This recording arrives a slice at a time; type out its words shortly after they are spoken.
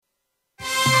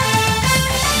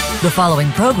The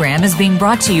following program is being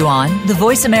brought to you on the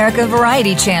Voice America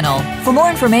Variety Channel. For more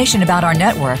information about our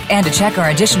network and to check our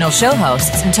additional show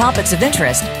hosts and topics of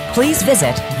interest, please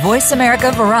visit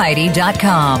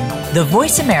voiceamericavariety.com. The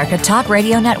Voice America Talk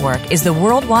Radio Network is the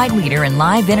worldwide leader in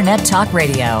live Internet talk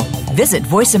radio. Visit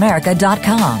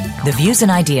voiceamerica.com. The views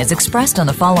and ideas expressed on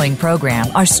the following program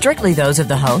are strictly those of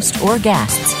the host or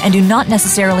guests and do not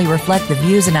necessarily reflect the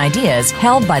views and ideas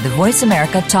held by the Voice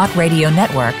America Talk Radio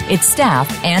Network, its staff,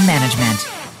 and management.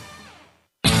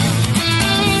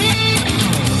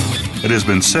 It has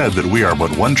been said that we are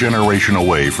but one generation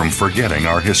away from forgetting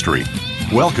our history.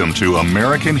 Welcome to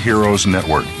American Heroes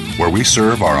Network, where we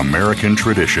serve our American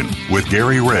tradition with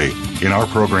Gary Ray. In our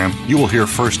program, you will hear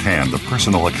firsthand the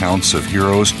personal accounts of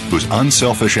heroes whose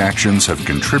unselfish actions have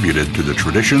contributed to the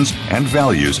traditions and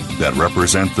values that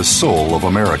represent the soul of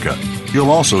America.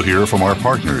 You'll also hear from our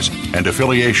partners and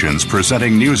affiliations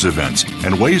presenting news events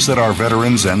and ways that our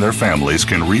veterans and their families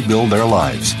can rebuild their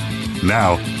lives.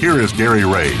 Now, here is Gary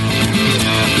Ray.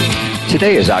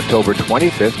 Today is October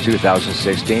 25th,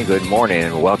 2016. Good morning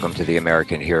and welcome to the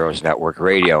American Heroes Network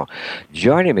Radio.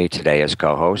 Joining me today as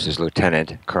co-host is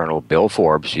Lieutenant Colonel Bill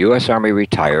Forbes, U.S. Army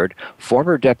retired,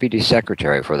 former Deputy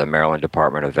Secretary for the Maryland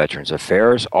Department of Veterans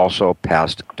Affairs, also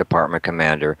past Department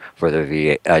Commander for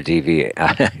the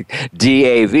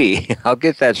DAV. I'll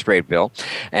get that straight, Bill,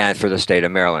 and for the state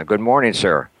of Maryland. Good morning,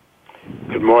 sir.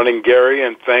 Good morning, Gary,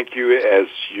 and thank you as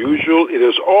usual. It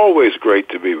is always great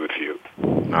to be with you.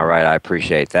 All right, I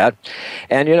appreciate that.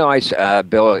 And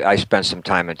Bill, I spent some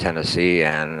time in Tennessee,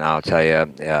 and I'll tell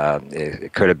you,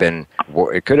 it could have been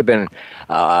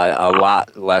a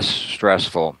lot less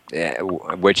stressful,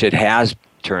 which it has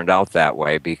turned out that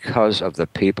way because of the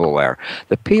people there.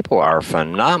 The people are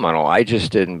phenomenal. I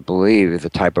just didn't believe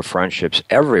the type of friendships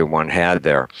everyone had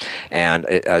there. And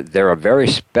they're a very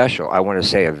special, I want to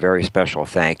say a very special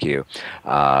thank you,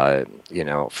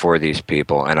 for these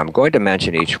people. And I'm going to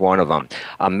mention each one of them.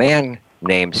 A man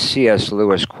named C.S.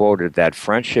 Lewis quoted that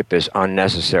friendship is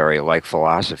unnecessary like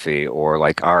philosophy or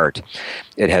like art.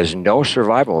 It has no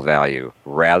survival value.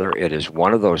 Rather, it is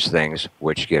one of those things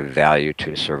which give value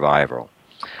to survival.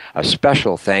 A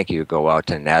special thank you go out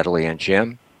to Natalie and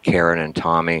Jim, Karen and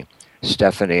Tommy,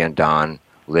 Stephanie and Don,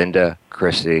 Linda,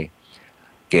 Chrissy,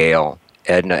 Gail,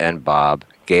 Edna and Bob,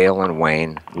 Gail and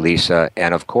Wayne, Lisa,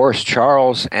 and of course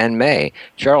Charles and May.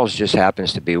 Charles just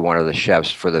happens to be one of the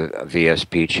chefs for the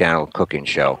VSP Channel cooking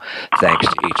show. Thanks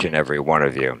to each and every one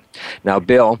of you. Now,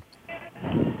 Bill,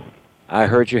 I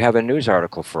heard you have a news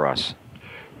article for us.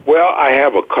 Well, I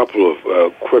have a couple of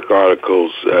quick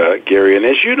articles, Gary, and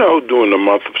as you know, during the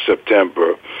month of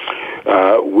September,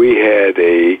 we had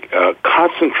a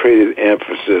concentrated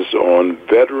emphasis on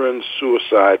veteran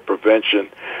suicide prevention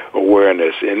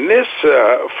awareness. And this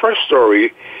first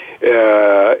story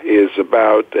is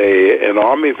about an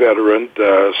Army veteran,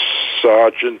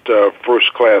 Sergeant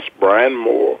First Class Brian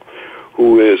Moore,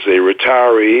 who is a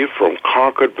retiree from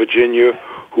Concord, Virginia,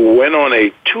 who went on a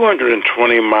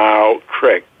 220-mile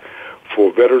trek for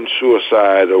veteran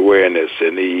suicide awareness,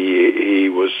 and he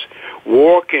was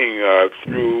walking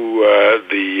through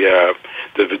the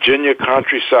Virginia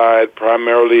countryside,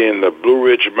 primarily in the Blue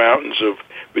Ridge Mountains of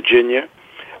Virginia,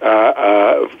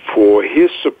 for his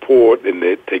support and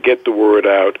to get the word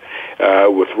out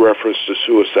with reference to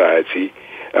suicides.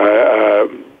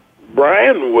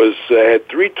 Brian had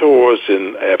 3 tours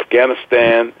in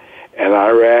Afghanistan and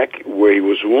Iraq where he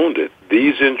was wounded.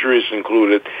 These injuries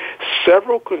included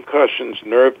several concussions,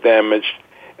 nerve damage,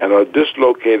 and a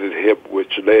dislocated hip,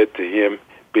 which led to him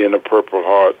being a Purple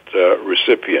Heart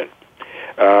recipient.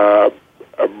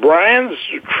 Brian's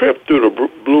trip through the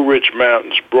Blue Ridge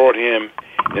Mountains brought him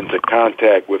into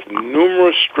contact with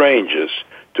numerous strangers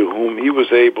to whom he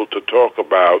was able to talk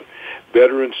about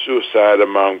veteran suicide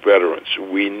among veterans.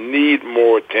 We need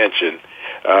more attention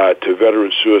to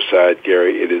veteran suicide,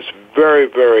 Gary. It is very,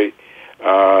 very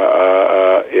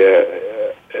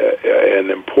an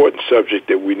important subject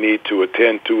that we need to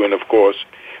attend to, and of course,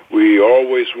 we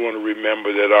always want to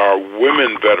remember that our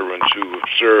women veterans who have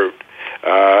served,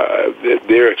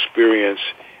 their experience,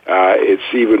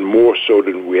 it's even more so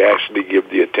than we actually give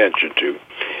the attention to.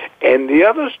 And the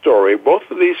other story,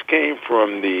 both of these came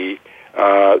from the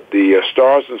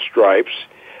Stars and Stripes,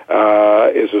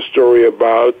 is a story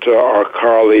about our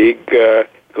colleague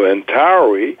Glenn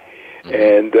Towery,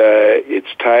 and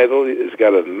it's titled, it's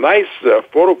got a nice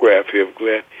photograph here of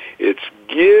Glenn. It's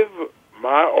Give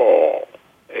My All,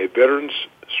 a veteran's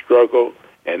struggle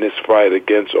and his fight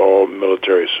against all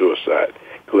military suicide.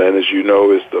 Glenn, as you know,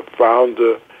 is the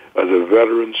founder of the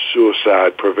Veterans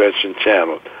Suicide Prevention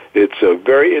Channel. It's a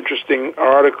very interesting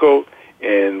article.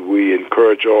 and we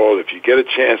encourage all, if you get a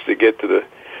chance to get to the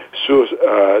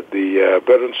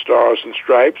Veteran Stars and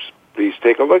Stripes, please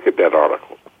take a look at that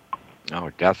article. Oh,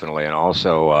 definitely. And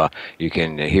also, you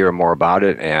can hear more about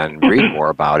it and read more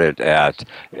about it at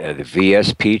the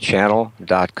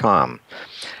vspchannel.com.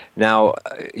 Now,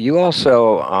 you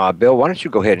also, Bill, why don't you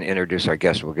go ahead and introduce our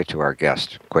guest? We'll get to our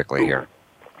guest quickly here.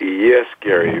 Yes,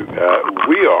 Gary.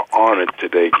 We are honored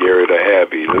today, Gary, to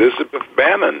have Elizabeth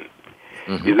Bannon.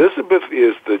 Mm-hmm. Elizabeth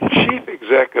is the Chief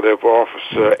Executive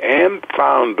Officer and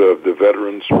founder of the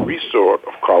Veterans Resort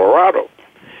of Colorado.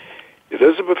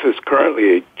 Elizabeth is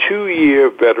currently a 2-year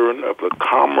veteran of the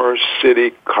Commerce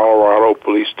City, Colorado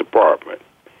Police Department.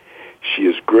 She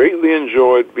has greatly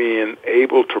enjoyed being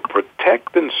able to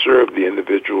protect and serve the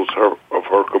individuals of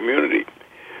her community.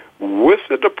 With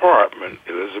the department,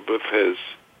 Elizabeth has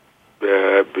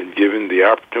been given the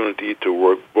opportunity to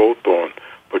work both on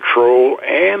patrol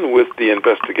and with the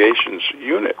investigations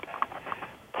unit.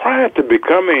 Prior to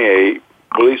becoming a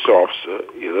police officer,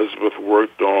 Elizabeth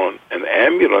worked on an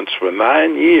ambulance for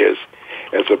 9 years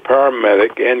as a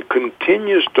paramedic and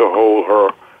continues to hold her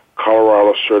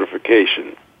Colorado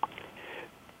certification.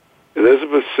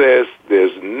 Elizabeth says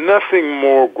there's nothing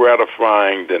more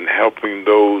gratifying than helping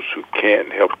those who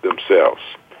can't help themselves.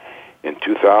 In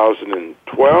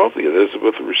 2012,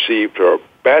 Elizabeth received her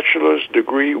bachelor's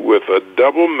degree with a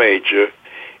double major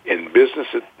in business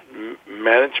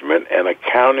management and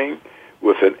accounting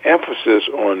with an emphasis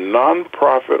on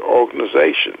nonprofit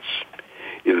organizations.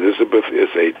 Elizabeth is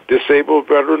a disabled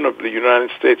veteran of the United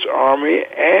States Army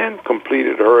and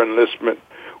completed her enlistment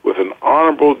with an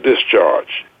honorable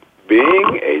discharge.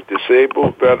 Being a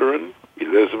disabled veteran,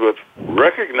 Elizabeth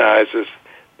recognizes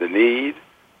the need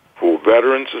for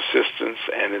veterans assistance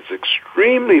and is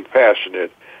extremely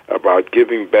passionate about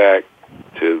giving back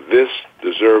to this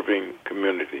deserving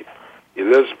community.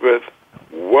 Elizabeth,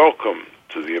 welcome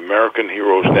to the American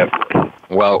Heroes Network.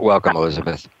 Well, welcome,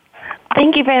 Elizabeth.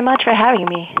 Thank you very much for having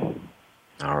me.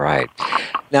 All right.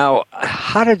 Now,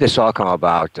 how did this all come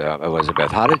about,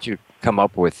 Elizabeth? How did you come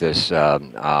up with this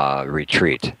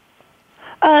retreat?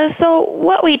 So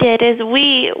what we did is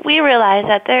we realized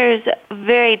that there's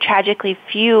very tragically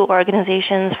few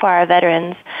organizations for our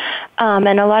veterans,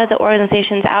 and a lot of the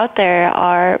organizations out there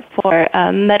are for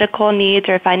medical needs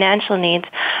or financial needs,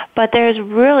 but there's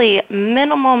really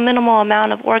minimal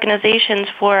amount of organizations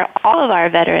for all of our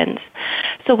veterans.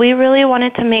 So we really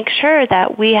wanted to make sure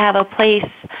that we have a place,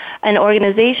 an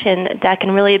organization that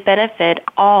can really benefit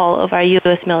all of our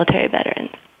U.S. military veterans.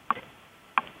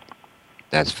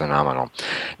 That's phenomenal.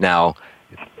 Now,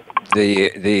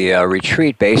 the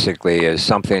retreat basically is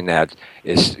something that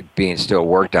is being still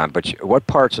worked on, but what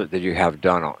parts did you have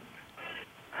done on?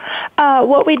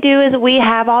 What we do is we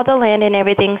have all the land and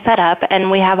everything set up,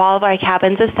 and we have all of our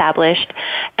cabins established,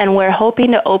 and we're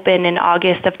hoping to open in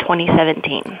August of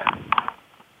 2017.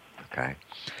 Okay.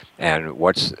 And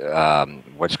what's going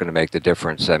to make the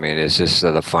difference? I mean, is this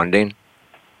the funding?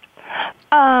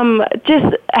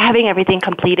 Just having everything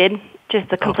completed. Just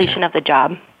the completion of the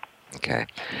job. Okay.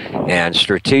 And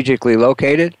strategically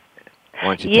located? Why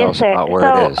don't you tell us about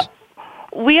where it is?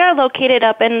 We are located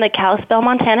up in the Kalispell,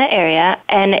 Montana area,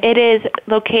 and it is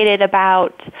located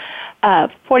about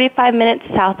 45 minutes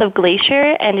south of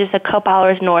Glacier and just a couple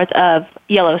hours north of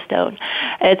Yellowstone.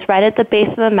 It's right at the base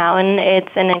of the mountain. It's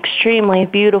an extremely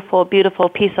beautiful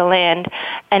piece of land,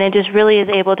 and it just really is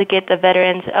able to get the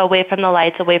veterans away from the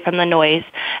lights, away from the noise,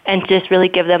 and just really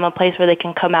give them a place where they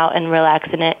can come out and relax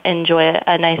and enjoy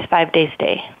a nice 5-day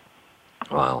stay.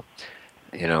 Wow.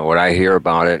 You know, what I hear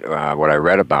about it, what I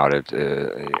read about it,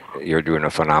 you're doing a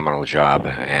phenomenal job,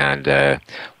 and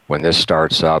when this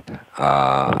starts up,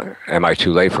 am I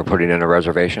too late for putting in a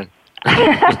reservation?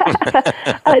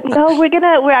 No,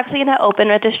 we're actually gonna open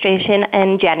registration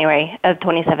in January of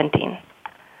 2017.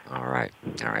 All right,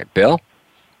 Bill.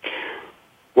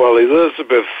 Well,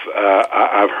 Elizabeth,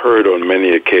 I've heard on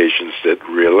many occasions that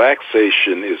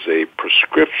relaxation is a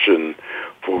prescription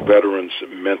for veterans'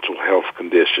 mental health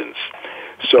conditions.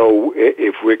 So,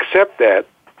 if we accept that,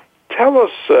 tell us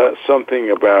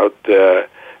something about to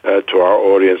our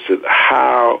audience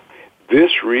how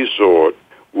this resort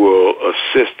will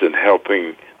assist in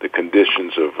helping the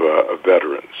conditions of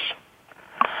veterans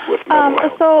with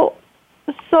mental health.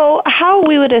 So how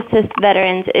we would assist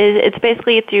veterans is it's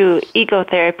basically through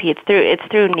ecotherapy.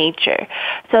 It's through nature.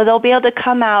 So they'll be able to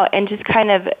come out and just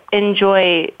kind of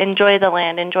enjoy the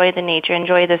land, enjoy the nature,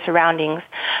 enjoy the surroundings.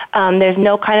 There's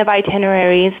no kind of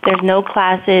itineraries. There's no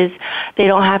classes. They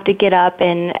don't have to get up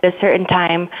in at a certain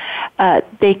time.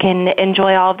 They can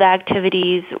enjoy all of the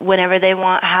activities whenever they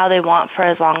want, how they want, for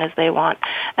as long as they want,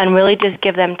 and really just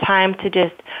give them time to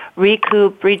just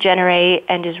recoup, regenerate,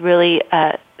 and just really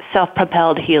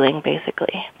self-propelled healing,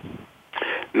 basically.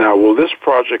 Now, will this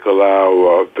project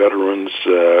allow veterans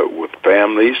with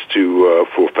families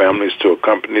for families to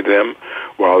accompany them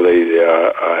while they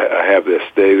have their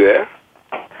stay there?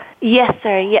 Yes,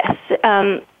 sir. Yes,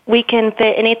 we can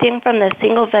fit anything from the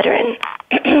single veteran.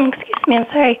 Excuse me. I'm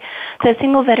sorry. The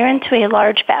single veteran to a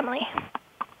large family.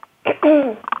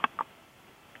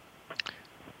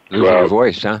 Losing your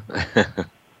voice, huh?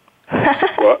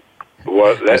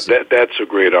 Well, that's a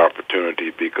great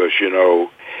opportunity because,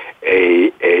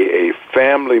 a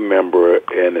family member,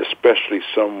 and especially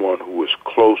someone who is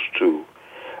close to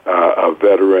a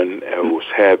veteran who's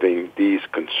having these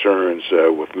concerns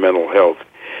with mental health,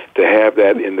 to have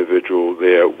that individual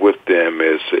there with them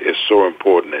is so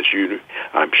important. As you,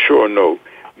 I'm sure, know,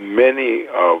 many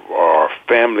of our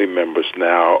family members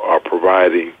now are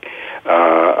providing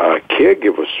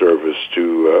caregiver service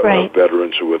to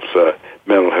veterans with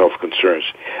mental health concerns.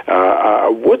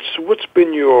 What's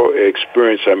been your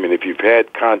experience? I mean, if you've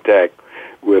had contact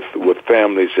with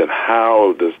families, and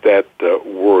how does that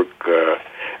work?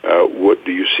 What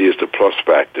do you see as the plus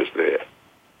factors there?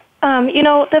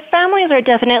 The families are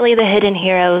definitely the hidden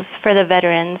heroes for the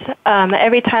veterans.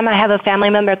 Every time I have a family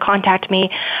member contact me,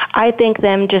 I thank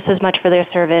them just as much for their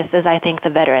service as I thank the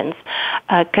veterans,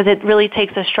 because it really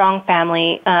takes a strong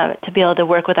family to be able to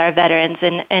work with our veterans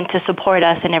and to support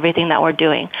us in everything that we're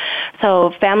doing.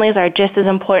 So families are just as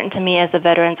important to me as the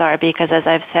veterans are, because, as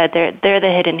I've said, they're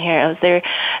the hidden heroes. They're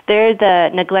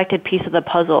the neglected piece of the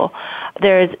puzzle.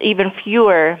 There's even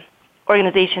fewer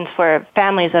organizations for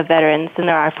families of veterans than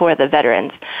there are for the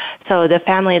veterans. So the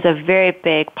family is a very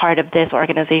big part of this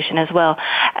organization as well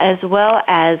as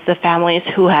the families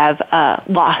who have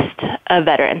lost a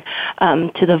veteran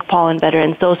to the fallen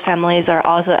veterans. Those families are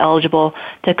also eligible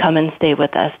to come and stay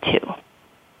with us too.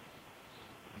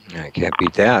 I can't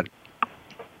beat that.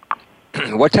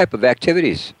 What type of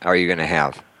activities are you going to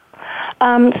have?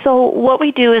 So what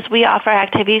we do is we offer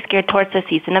activities geared towards the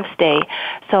season of stay.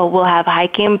 So we'll have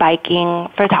hiking, biking,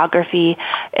 photography.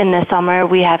 In the summer,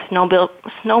 we have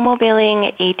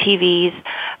snowmobiling,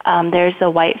 ATVs. There's the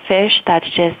Whitefish that's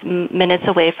just minutes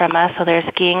away from us, so there's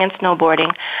skiing and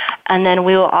snowboarding. And then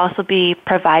we will also be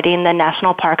providing the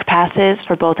national park passes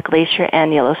for both Glacier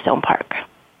and Yellowstone Park.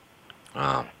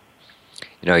 Wow.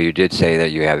 You did say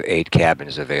that you have 8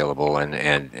 cabins available,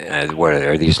 and what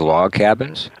are these log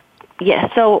cabins?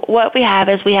 Yes, so what we have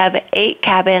is we have 8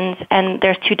 cabins, and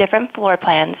there's 2 different floor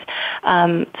plans.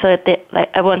 So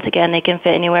that once again, they can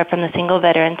fit anywhere from the single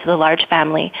veteran to the large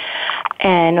family.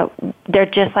 And they're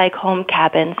just like home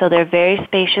cabins, so they're very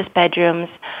spacious bedrooms,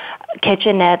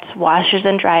 kitchenettes, washers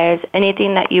and dryers,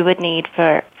 anything that you would need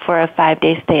for a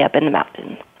 5-day stay up in the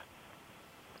mountains.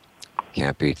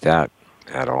 Can't beat that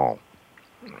at all.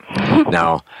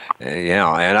 Now,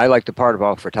 and I like the part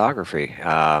about photography.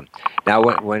 Now,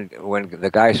 when the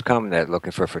guys come that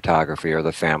looking for photography, or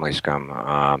the families come,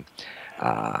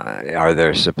 are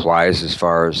there supplies as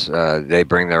far as they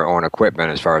bring their own equipment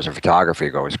as far as the photography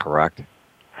goes, correct?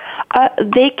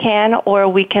 They can, or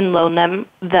we can loan them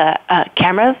the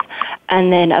cameras,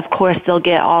 and then, of course, they'll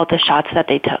get all the shots that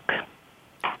they took.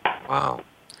 Wow.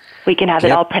 We can have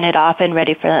it all printed off and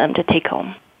ready for them to take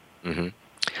home. Mm-hmm.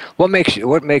 What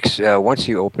makes once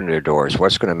you open your doors,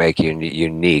 what's going to make you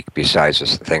unique besides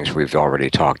the things we've already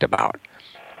talked about?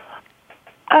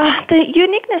 The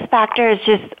uniqueness factor is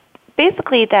just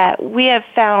basically that we have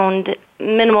found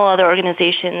minimal other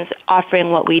organizations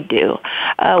offering what we do.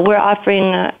 We're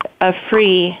offering a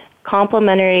free,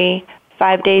 complimentary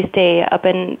 5-day stay up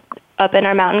in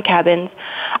our mountain cabins.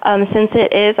 Since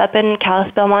it is up in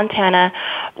Kalispell, Montana,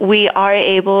 we are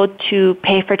able to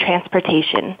pay for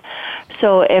transportation.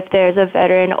 So if there's a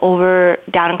veteran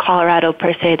down in Colorado,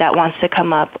 per se, that wants to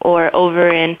come up, or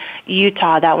over in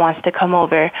Utah that wants to come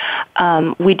over,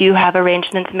 we do have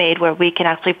arrangements made where we can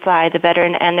actually fly the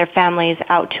veteran and their families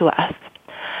out to us.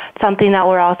 Something that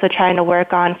we're also trying to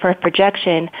work on for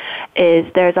projection is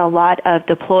there's a lot of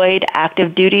deployed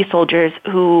active duty soldiers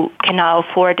who cannot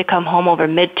afford to come home over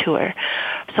mid-tour.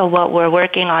 So what we're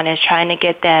working on is trying to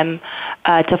get them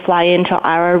to fly into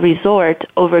our resort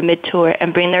over mid-tour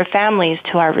and bring their families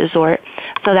to our resort.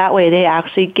 So that way they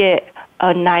actually get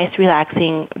a nice,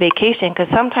 relaxing vacation. Because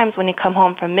sometimes when you come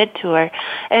home from mid-tour,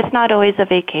 it's not always a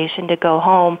vacation to go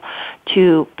home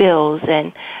to bills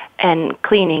and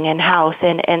cleaning and house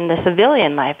and the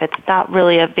civilian life. It's not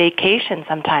really a vacation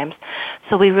sometimes.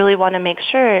 So we really want to make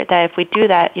sure that if we do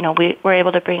that, we're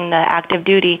able to bring the active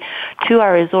duty to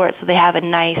our resort so they have a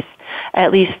nice,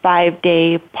 at least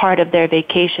 5-day part of their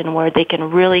vacation where they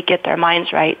can really get their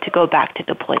minds right to go back to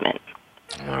deployment.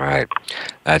 All right.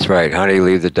 That's right. Honey,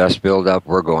 leave the dust build-up.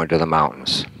 We're going to the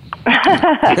mountains.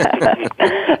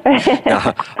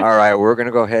 All right, we're going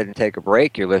to go ahead and take a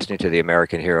break. You're listening to the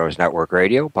American Heroes Network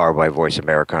Radio, powered by Voice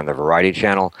America on the Variety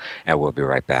Channel, and we'll be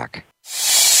right back.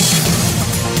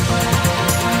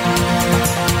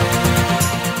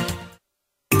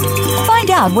 Find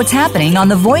out what's happening on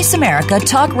the Voice America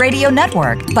Talk Radio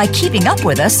Network by keeping up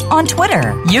with us on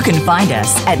Twitter. You can find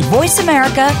us at Voice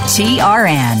America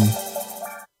TRN.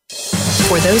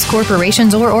 For those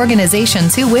corporations or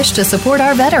organizations who wish to support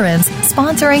our veterans,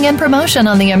 sponsoring and promotion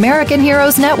on the American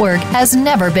Heroes Network has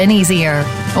never been easier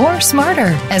or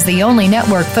smarter. As the only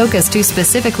network focused to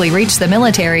specifically reach the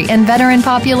military and veteran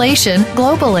population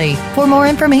globally. For more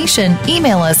information,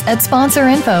 email us at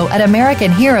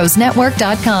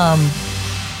sponsorinfo@AmericanHeroesNetwork.com.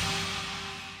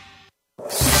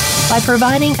 By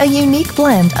providing a unique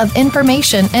blend of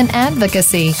information and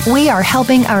advocacy, we are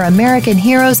helping our American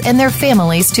heroes and their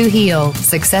families to heal,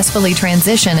 successfully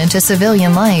transition into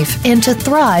civilian life, and to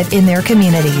thrive in their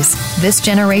communities. This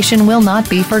generation will not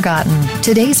be forgotten.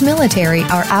 Today's military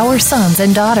are our sons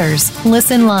and daughters.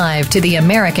 Listen live to the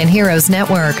American Heroes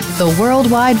Network, the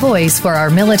worldwide voice for our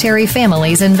military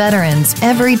families and veterans,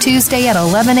 every Tuesday at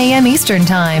 11 a.m. Eastern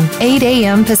Time, 8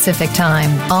 a.m. Pacific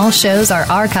Time. All shows are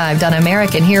archived on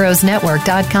AmericanHeroesNetwork.com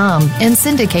and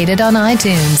syndicated on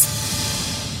iTunes.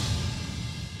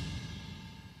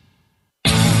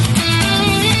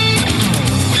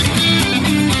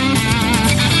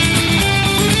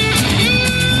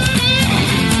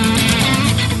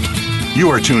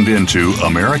 You are tuned in to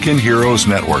American Heroes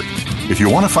Network. If you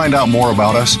want to find out more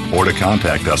about us or to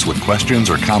contact us with questions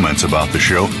or comments about the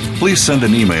show, please send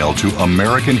an email to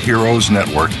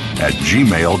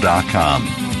AmericanHeroesNetwork@gmail.com.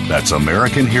 That's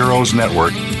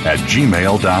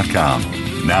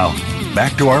AmericanHeroesNetwork@gmail.com. Now,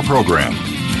 back to our program.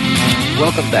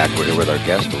 Welcome back. We're here with our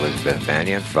guest, Elizabeth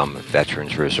Mannion from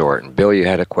Veterans Resort. And Bill, you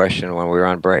had a question when we were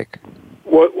on break.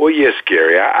 Well, yes,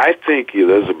 Gary. I think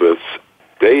Elizabeth's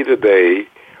day-to-day,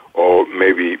 or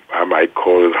maybe I might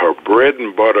call it her bread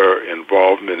and butter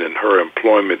involvement in her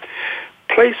employment,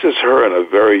 places her in a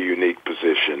very unique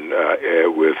position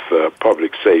with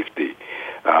public safety,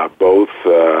 both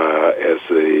as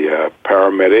a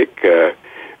paramedic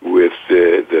with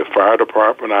the fire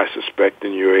department, I suspect,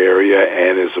 in your area,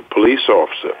 and as a police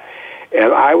officer.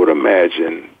 And I would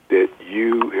imagine that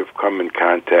you have come in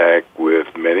contact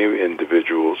with many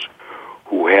individuals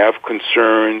who have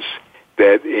concerns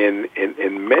that in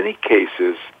many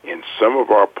cases, in some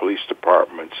of our police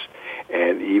departments,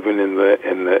 and even in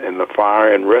the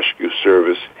fire and rescue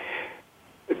service,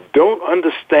 don't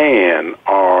understand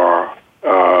our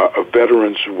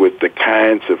veterans with the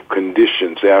kinds of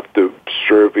conditions after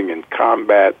serving in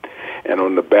combat and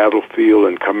on the battlefield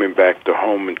and coming back to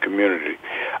home and community.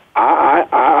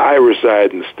 I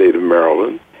reside in the state of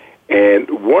Maryland, and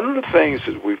one of the things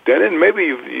that we've done, and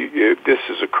maybe this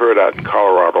has occurred out in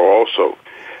Colorado also,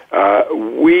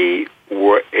 we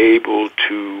were able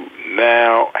to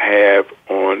now have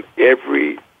on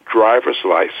every driver's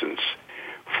license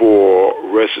for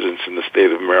residents in the state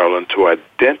of Maryland to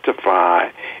identify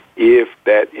if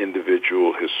that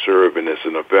individual has served and is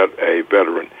a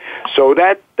veteran. So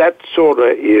that sort of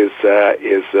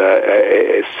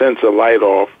sends a light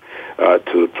off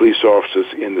to the police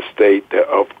officers in the state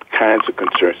of kinds of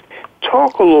concerns.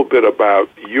 Talk a little bit about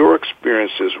your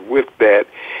experiences with that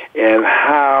and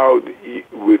how,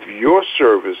 with your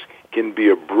service, can be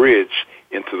a bridge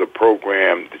into the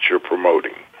program that you're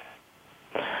promoting.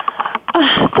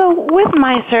 So with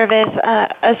my service,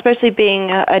 especially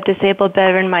being a disabled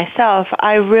veteran myself,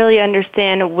 I really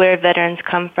understand where veterans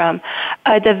come from.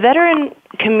 The veteran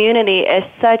community is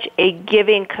such a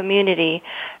giving community.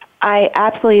 I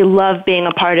absolutely love being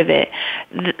a part of it.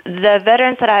 The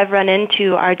veterans that I've run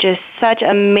into are just such an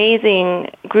amazing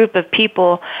group of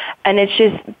people, and it's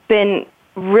just been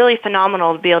really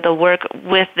phenomenal to be able to work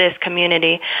with this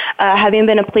community. Having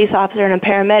been a police officer and a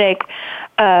paramedic,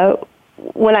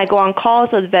 when I go on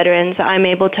calls with veterans, I'm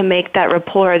able to make that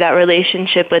rapport, that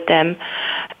relationship with them,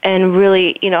 and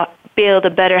really, be able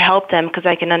to better help them because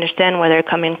I can understand where they're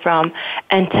coming from,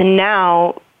 and to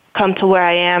now come to where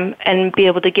I am and be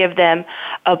able to give them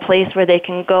a place where they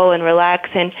can go and relax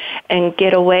and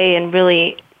get away and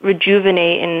really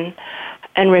rejuvenate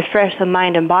and refresh the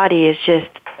mind and body is just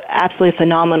absolutely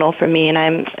phenomenal for me, and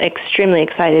I'm extremely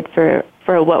excited for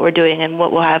what we're doing and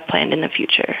what we'll have planned in the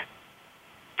future.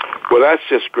 Well, that's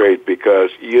just great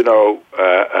because,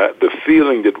 the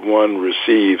feeling that one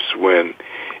receives when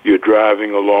you're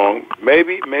driving along,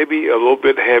 maybe a little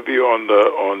bit heavier on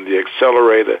the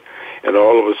accelerator, and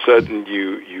all of a sudden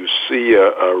you see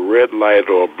a red light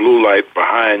or a blue light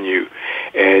behind you,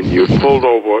 and you're pulled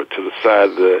over to the side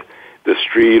of the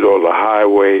street or the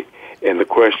highway, and the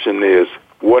question is,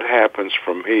 what happens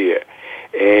from here?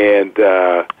 And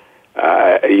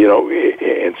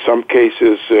in some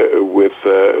cases, with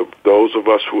those of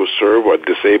us who serve or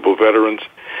disabled veterans,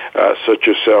 such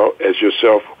as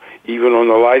yourself, even on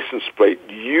the license plate,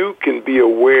 you can be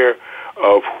aware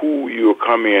of who you're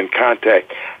coming in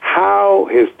contact. How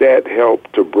has that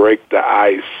helped to break the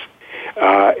ice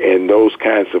in those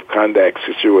kinds of contact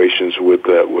situations with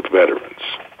veterans?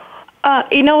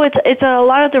 It's a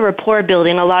lot of the rapport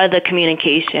building, a lot of the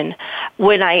communication.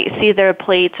 When I see their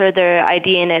plates or their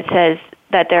ID and it says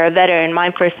that they're a veteran,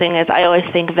 my first thing is I always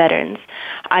think veterans.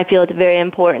 I feel it's very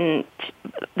important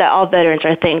that all veterans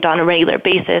are thanked on a regular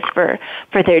basis for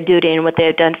their duty and what they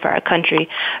have done for our country.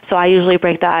 So I usually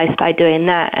break the ice by doing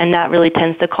that, and that really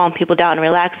tends to calm people down and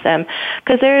relax them,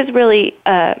 because there is really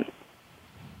a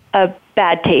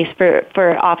bad taste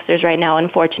for officers right now,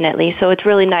 unfortunately. So it's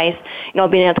really nice,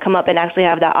 being able to come up and actually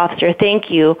have that officer thank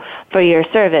you for your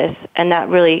service, and that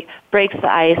really breaks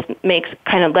the ice,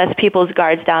 lets people's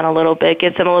guards down a little bit,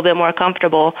 gets them a little bit more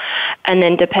comfortable, and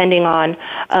then depending on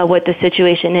what the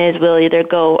situation is, we'll either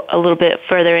go a little bit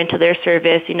further into their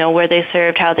service, where they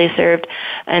served, how they served,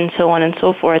 and so on and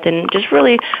so forth, and just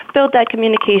really build that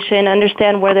communication,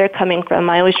 understand where they're coming from.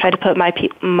 I always try to put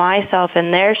myself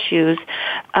in their shoes,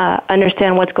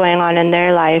 understand what's going on in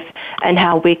their life, and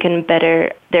how we can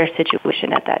better their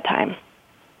situation at that time.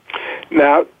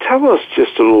 Now, tell us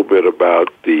just a little bit about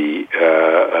the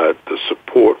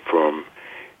support from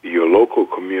your local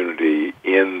community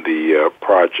in the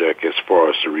project as far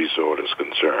as the resort is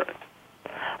concerned.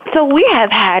 So we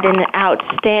have had an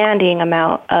outstanding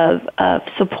amount of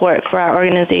support for our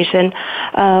organization.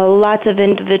 Lots of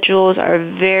individuals are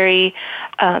very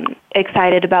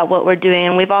excited about what we're doing,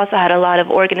 and we've also had a lot of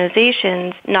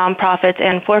organizations, nonprofits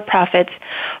and for-profits,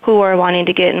 who are wanting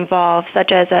to get involved,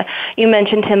 such as, you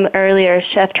mentioned him earlier,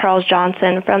 Chef Charles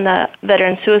Johnson from the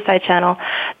Veteran Suicide Channel.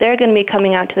 They're going to be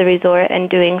coming out to the resort and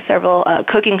doing several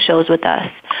cooking shows with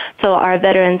us. So our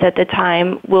veterans at the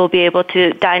time will be able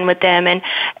to dine with them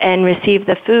and receive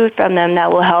the food from them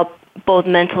that will help both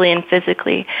mentally and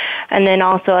physically. And then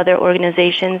also other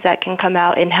organizations that can come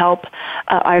out and help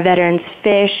our veterans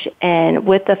fish and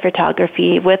with the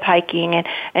photography, with hiking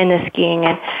and the skiing.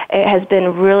 And it has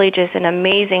been really just an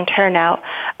amazing turnout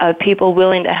of people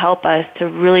willing to help us to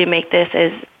really make this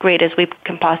as great as we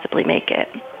can possibly make it.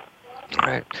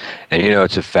 Right. And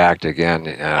it's a fact, again,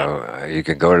 you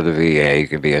can go to the VA, you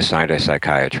can be assigned a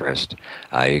psychiatrist,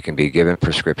 you can be given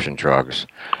prescription drugs,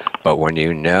 but when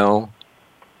you know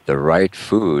the right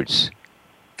foods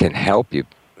can help you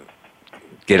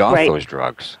get off those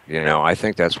drugs, I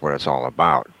think that's what it's all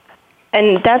about.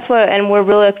 And we're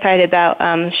really excited about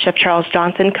Chef Charles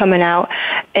Johnson coming out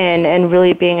and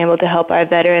really being able to help our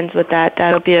veterans with that.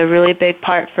 That'll be a really big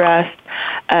part for us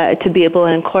to be able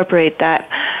to incorporate that.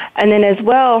 And then as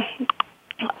well,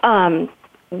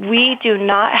 we do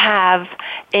not have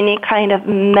any kind of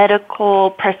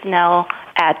medical personnel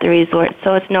at the resort,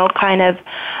 so it's no kind of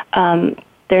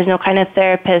there's no kind of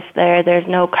therapist there. There's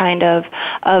no kind of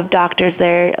doctors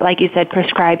there, like you said,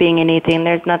 prescribing anything.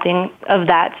 There's nothing of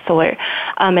that sort.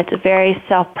 It's very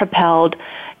self-propelled.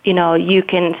 You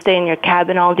can stay in your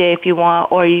cabin all day if you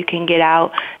want, or you can get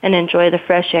out and enjoy the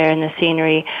fresh air and the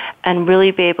scenery and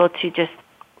really be able to just,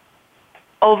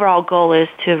 overall goal is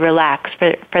to relax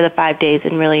for the 5 days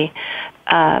and really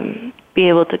be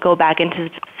able to go back into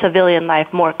civilian life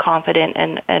more confident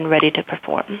and ready to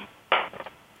perform.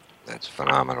 That's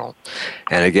phenomenal.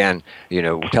 And again,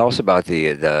 tell us about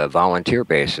the volunteer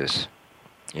basis.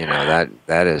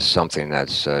 That is something that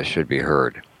should be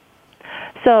heard.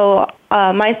 So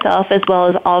myself, as well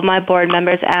as all of my board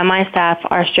members and my staff,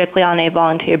 are strictly on a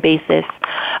volunteer basis.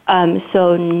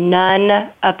 So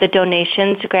none of the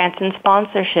donations, grants, and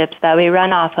sponsorships that we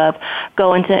run off of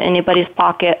go into anybody's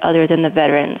pocket other than the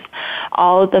veterans.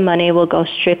 All of the money will go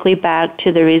strictly back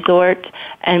to the resort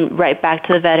and right back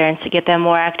to the veterans to get them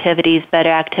more activities, better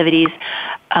activities,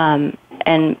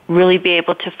 and really be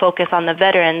able to focus on the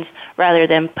veterans rather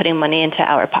than putting money into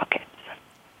our pockets.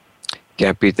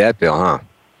 Can't beat that, Bill, huh?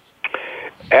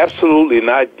 Absolutely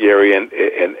not, Gary. And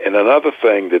another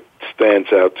thing that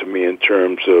stands out to me in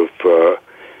terms of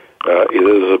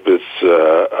Elizabeth's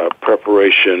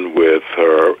preparation with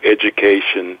her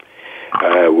education,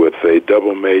 with a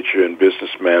double major in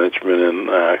business management and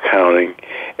accounting,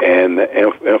 and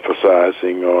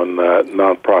emphasizing on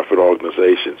nonprofit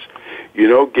organizations. You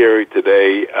know, Gary,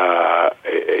 today,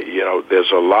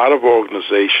 there's a lot of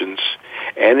organizations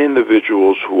and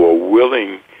individuals who are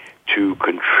willing to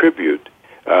contribute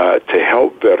to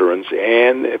help veterans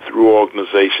and through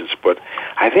organizations. But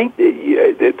I think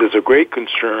that there's a great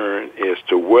concern as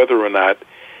to whether or not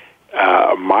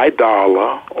my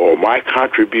dollar or my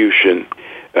contribution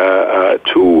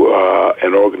to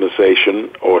an organization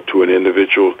or to an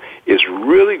individual is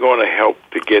really going to help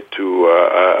to get to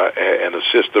and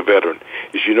assist a veteran.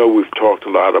 As you know, we've talked a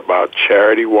lot about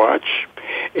Charity Watch,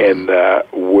 and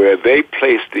where they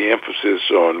place the emphasis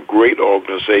on great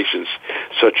organizations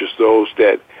such as those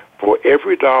that for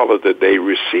every dollar that they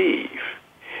receive,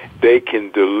 they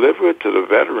can deliver to the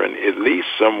veteran at least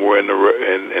somewhere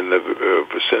in the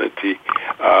vicinity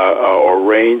or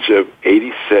range of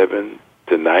 87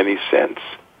 to 90 cents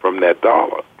from that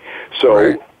dollar.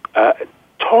 So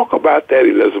talk about that,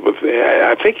 Elizabeth.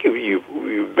 I think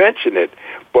you mentioned it,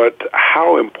 but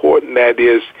how important that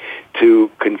is to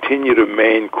continue to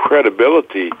maintain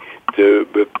credibility to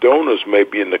the donors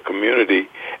maybe in the community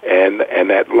and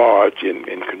at large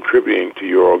in contributing to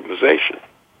your organization.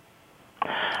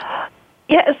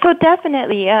 Yeah, so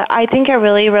definitely, I think it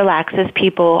really relaxes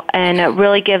people, and it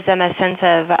really gives them a sense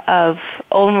of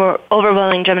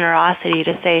overwhelming generosity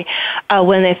to say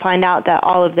when they find out that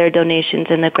all of their donations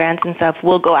and the grants and stuff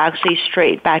will go actually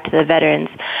straight back to the veterans.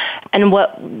 And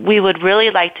what we would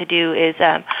really like to do is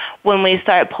when we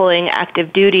start pulling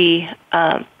active duty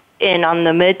in on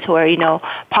the mid-tour,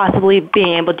 possibly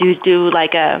being able to do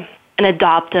like and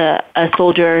adopt a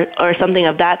soldier or something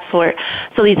of that sort,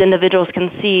 so these individuals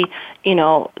can see,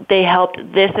 they helped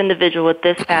this individual with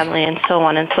this family and so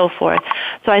on and so forth.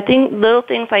 So I think little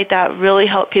things like that really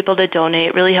help people to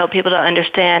donate, really help people to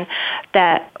understand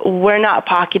that we're not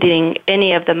pocketing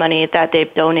any of the money that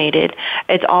they've donated.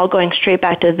 It's all going straight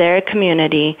back to their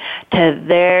community, to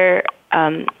their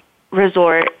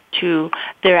resort, to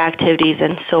their activities,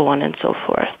 and so on and so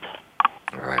forth.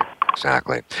 All right.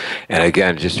 Exactly. And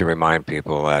again, just to remind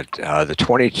people that the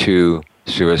 22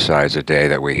 suicides a day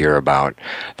that we hear about,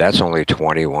 that's only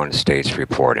 21 states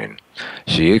reporting.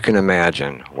 So you can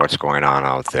imagine what's going on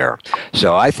out there.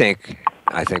 So I think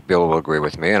Bill will agree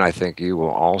with me, and I think you will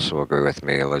also agree with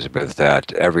me, Elizabeth,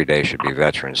 that every day should be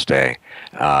Veterans Day.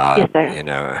 Yes, sir.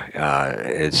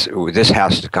 This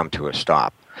has to come to a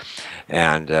stop.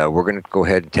 And we're going to go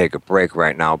ahead and take a break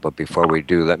right now. But before we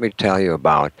do, let me tell you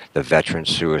about the Veteran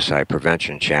Suicide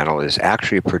Prevention Channel is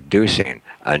actually producing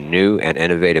a new and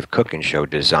innovative cooking show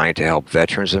designed to help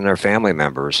veterans and their family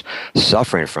members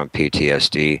suffering from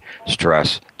PTSD,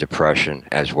 stress, depression,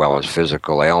 as well as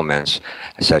physical ailments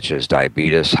such as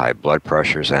diabetes, high blood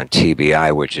pressures, and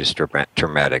TBI, which is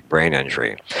traumatic brain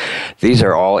injury. These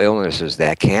are all illnesses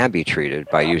that can be treated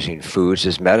by using foods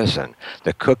as medicine.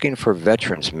 The Cooking for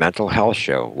Veterans Mental Health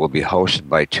Show will be hosted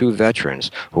by two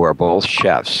veterans who are both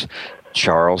chefs,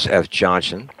 Charles F.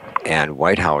 Johnson and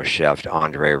White House chef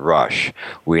Andre Rush.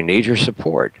 We need your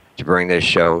support to bring this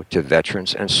show to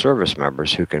veterans and service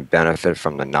members who can benefit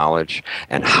from the knowledge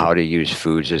and how to use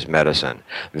foods as medicine.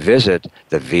 Visit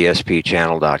the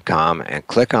VSPchannel.com and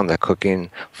click on the Cooking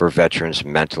for Veterans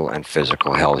Mental and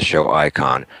Physical Health Show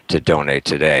icon to donate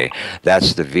today.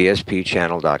 That's the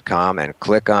VSPchannel.com and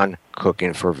click on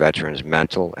Cooking for Veterans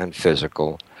Mental and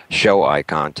Physical Show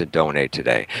icon to donate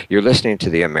today. You're listening to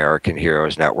the American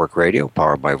Heroes Network Radio,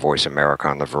 powered by Voice America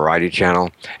on the Variety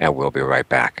Channel, and we'll be right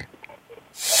back.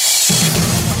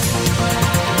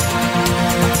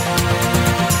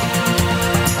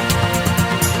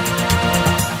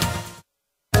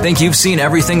 Think you've seen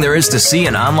everything there is to see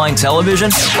in online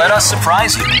television? Let us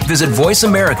surprise you. Visit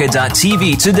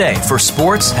voiceamerica.tv today for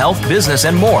sports, health, business,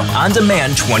 and more on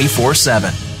demand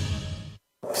 24/7.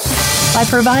 By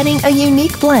providing a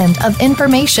unique blend of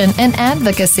information and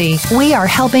advocacy, we are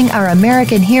helping our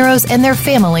American heroes and their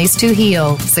families to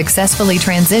heal, successfully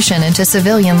transition into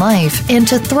civilian life, and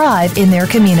to thrive in their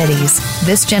communities.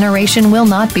 This generation will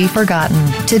not be forgotten.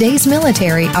 Today's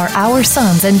military are our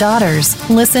sons and daughters.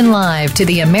 Listen live to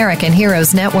the American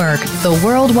Heroes Network, the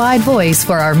worldwide voice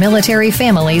for our military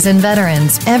families and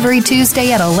veterans, every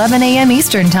Tuesday at 11 a.m.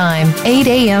 Eastern Time, 8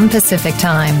 a.m. Pacific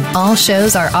Time. All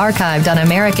shows are archived on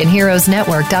AmericanHeroesNetwork.com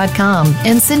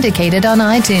and syndicated on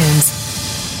iTunes.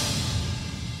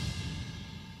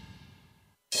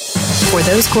 For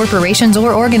those corporations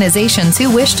or organizations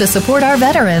who wish to support our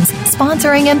veterans,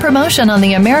 sponsoring and promotion on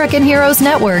the American Heroes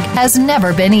Network has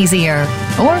never been easier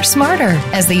or smarter,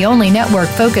 as the only network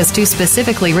focused to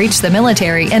specifically reach the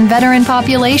military and veteran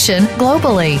population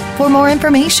globally. For more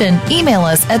information, email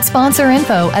us at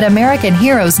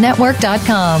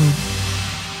sponsorinfo@AmericanHeroesNetwork.com.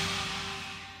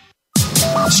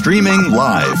 Streaming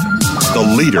live, the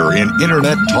leader in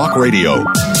Internet talk radio,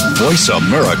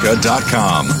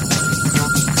 VoiceAmerica.com.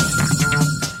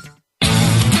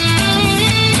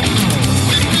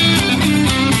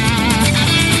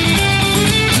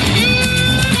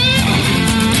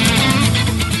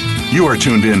 You are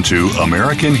tuned in to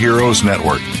American Heroes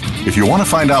Network. If you want to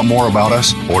find out more about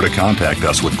us or to contact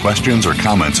us with questions or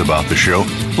comments about the show,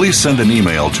 please send an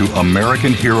email to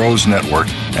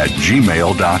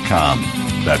AmericanHeroesNetwork@gmail.com.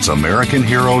 That's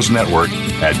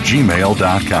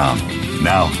AmericanHeroesNetwork@gmail.com.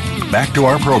 Now, back to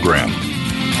our program.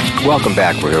 Welcome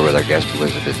back. We're here with our guest,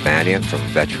 Elizabeth Banyan from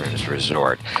Veterans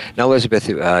Resort. Now, Elizabeth,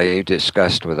 you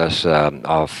discussed with us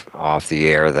off the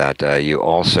air that you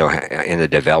also in the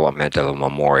development of a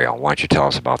memorial. Why don't you tell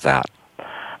us about that?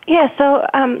 Yeah, so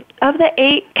of the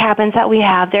 8 cabins that we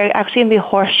have, they're actually going to be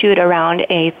horseshoed around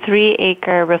a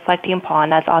 3-acre reflecting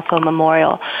pond that's also a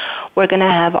memorial. We're going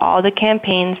to have all the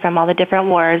campaigns from all the different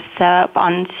wars set up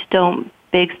on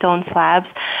big stone slabs,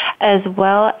 as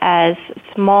well as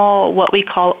small, what we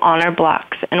call honor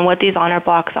blocks. And what these honor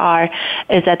blocks are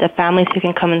is that the families who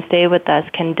can come and stay with us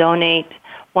can donate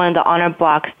one of the honor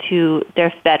blocks to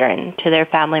their veteran, to their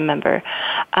family member.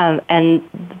 And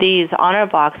these honor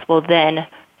blocks will then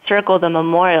circle the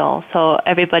memorial, so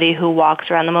everybody who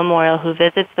walks around the memorial, who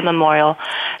visits the memorial,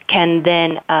 can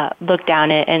then look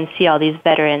down it and see all these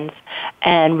veterans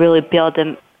and really build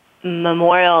them,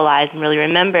 memorialize and really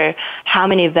remember how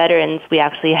many veterans we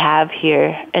actually have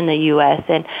here in the U.S.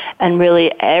 and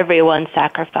really everyone's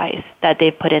sacrifice that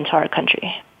they've put into our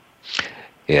country.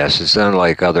 Yes, it's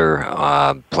unlike other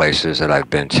places that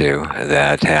I've been to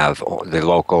that have the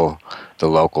local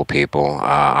people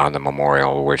on the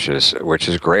memorial, which is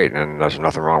great, and there's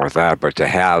nothing wrong with that. But to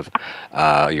have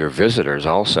your visitors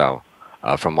also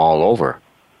from all over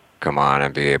come on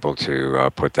and be able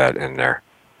to put that in there,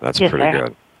 that's yes, pretty sir.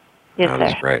 good. Yes,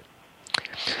 that's great.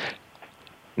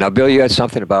 Now, Bill, you had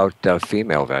something about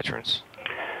female veterans.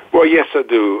 Well, yes, I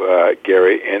do,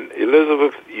 Gary. And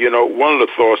Elizabeth, one of the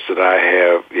thoughts that I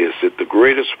have is that the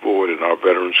greatest void in our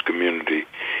veterans community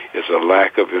is a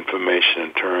lack of information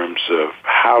in terms of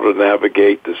how to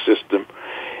navigate the system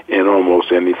in almost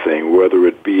anything, whether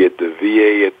it be at the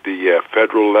VA at the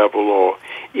federal level or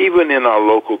even in our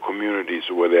local communities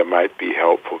where there might be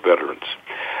help for veterans.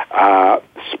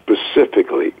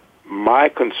 Specifically, my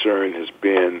concern has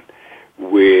been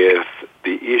with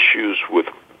the issues with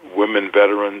women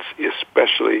veterans,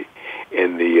 especially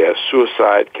in the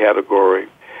suicide category.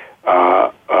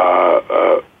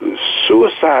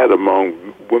 Suicide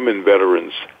among women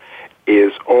veterans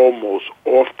is almost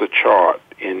off the chart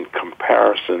in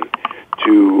comparison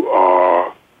to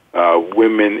our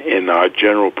women in our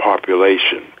general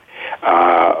population.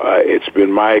 It's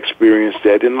been my experience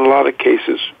that in a lot of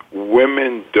cases,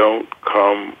 women don't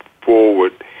come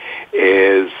forward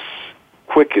as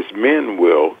quick as men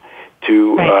will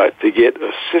to get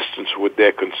assistance with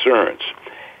their concerns.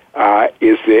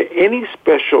 Is there any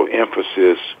special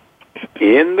emphasis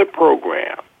in the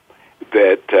program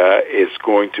that is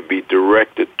going to be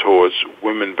directed towards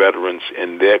women veterans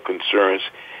and their concerns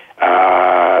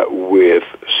with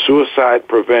suicide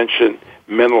prevention,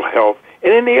 mental health,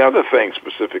 and any other things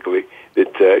specifically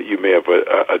that you may have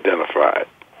identified?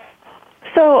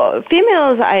 So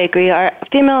females, I agree,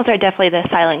 females are definitely the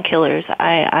silent killers.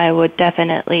 I would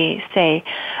definitely say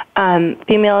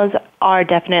females are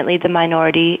definitely the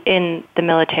minority in the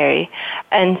military,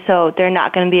 and so they're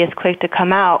not going to be as quick to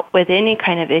come out with any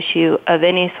kind of issue of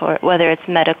any sort, whether it's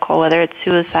medical, whether it's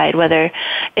suicide, whether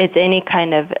it's any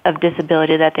kind of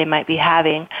disability that they might be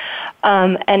having.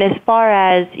 And as far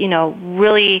as,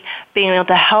 really being able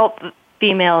to help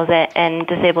females and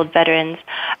disabled veterans,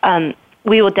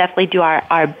 we will definitely do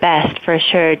our best for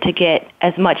sure to get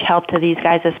as much help to these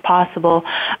guys as possible.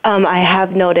 I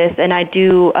have noticed, and I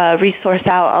do resource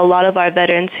out a lot of our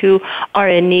veterans who are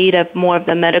in need of more of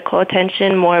the medical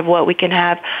attention, more of what we can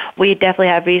have. We definitely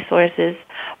have resources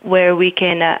where we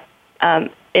can,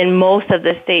 in most of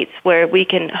the states, where we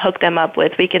can hook them up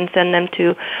with, we can send them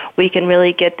to, we can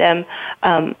really get them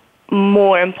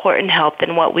more important help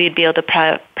than what we'd be able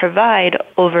to provide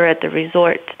over at the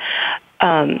resort.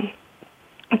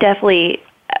 Definitely,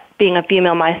 being a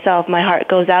female myself, my heart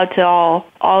goes out to all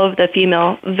of the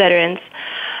female veterans.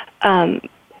 And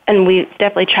and we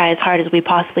definitely try as hard as we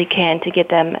possibly can to get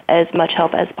them as much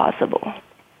help as possible.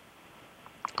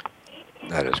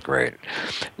 That is great.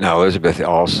 Now, Elizabeth,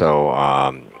 also,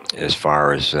 as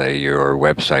far as your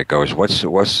website goes, what's the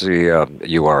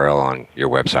URL on your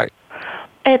website?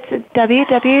 It's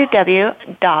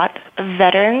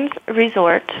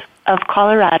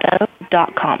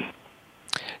www.veteransresortofcolorado.com.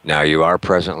 Now, you are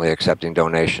presently accepting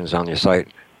donations on your site?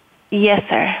 Yes,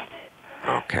 sir.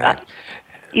 Okay.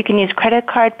 You can use credit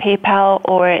card, PayPal,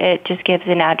 or it just gives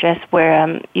an address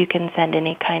where you can send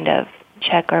any kind of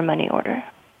check or money order.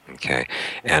 Okay,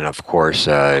 and of course,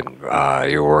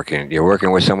 you're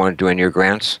working with someone doing your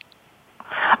grants.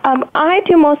 I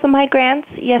do most of my grants,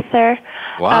 yes, sir.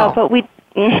 Wow. But we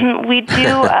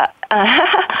do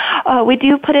we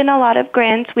do put in a lot of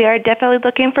grants. We are definitely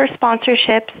looking for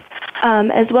sponsorships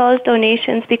as well as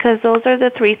donations, because those are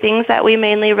the three things that we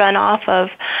mainly run off of.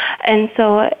 And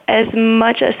so as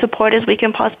much support as we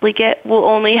can possibly get will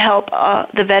only help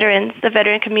the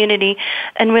veteran community,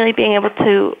 and really being able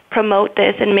to promote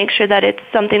this and make sure that it's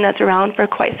something that's around for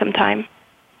quite some time.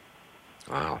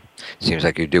 Wow. Seems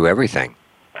like you do everything.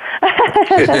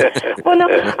 Well, no,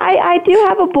 I do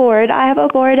have a board. I have a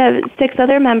board of 6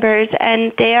 other members,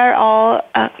 and they are all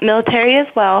military as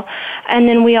well. And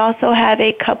then we also have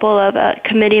a couple of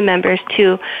committee members,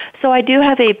 too. So I do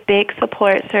have a big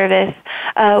support service.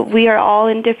 We are all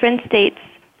in different states,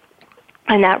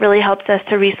 and that really helps us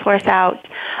to resource out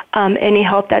any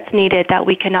help that's needed that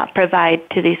we cannot provide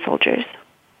to these soldiers.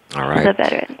 All right. The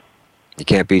veterans. You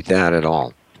can't beat that at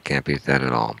all.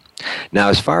 Now,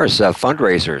 as far as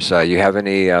fundraisers, you have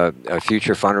any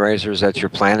future fundraisers that you're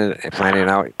planning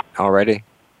out already?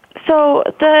 So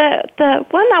the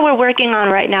one that we're working on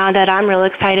right now that I'm real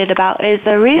excited about is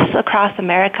the Wreaths Across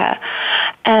America,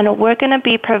 and we're going to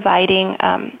be providing.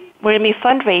 We're going to be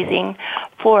fundraising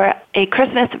for a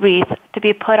Christmas wreath to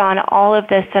be put on all of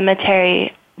the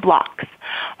cemetery blocks,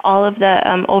 all of the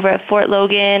over at Fort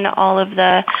Logan, all of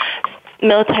the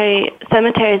military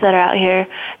cemeteries that are out here.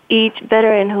 Each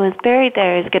veteran who is buried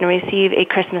there is going to receive a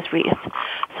Christmas wreath.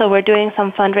 So we're doing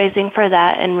some fundraising for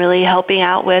that and really helping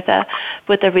out with the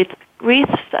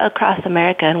wreaths across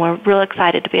America, and we're real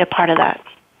excited to be a part of that.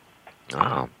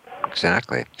 Oh,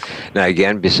 exactly. Now,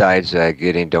 again, besides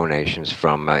getting donations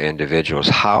from individuals,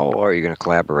 how are you going to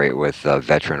collaborate with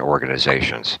veteran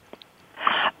organizations?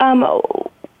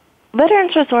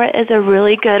 Veterans Resort is a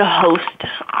really good host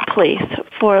place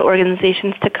for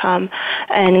organizations to come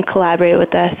and collaborate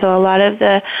with us. So a lot of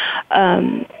the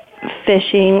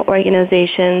fishing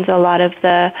organizations, a lot of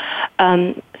the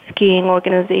skiing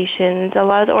organizations, a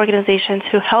lot of the organizations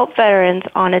who help veterans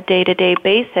on a day-to-day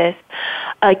basis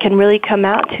can really come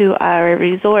out to our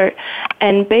resort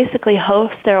and basically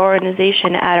host their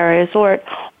organization at our resort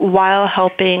while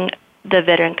helping the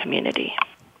veteran community.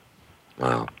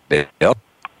 Wow. Bill?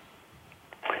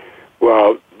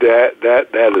 Well,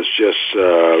 that is just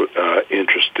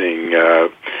interesting.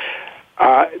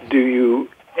 Do you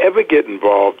ever get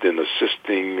involved in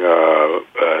assisting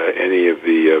any of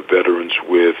the veterans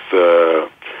with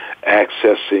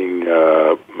accessing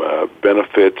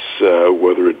benefits,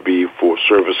 whether it be for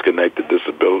service-connected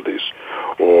disabilities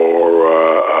or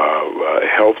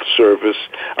health service?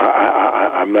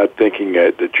 I'm not thinking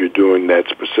that you're doing that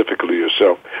specifically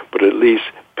yourself, but at least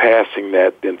passing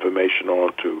that information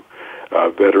on to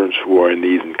veterans who are in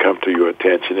need and come to your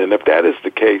attention. And if that is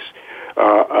the case,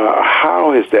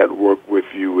 how has that worked with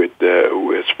you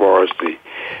as far as the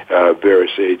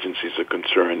various agencies are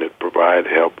concerned that provide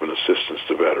help and assistance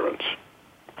to veterans?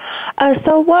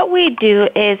 So what we do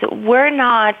is we're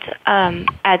not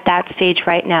at that stage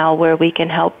right now where we can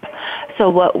help. So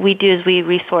what we do is we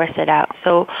resource it out.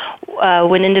 So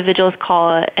when individuals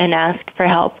call and ask for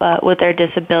help with their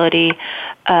disability,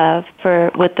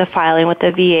 with the filing with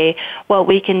the VA, what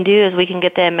we can do is we can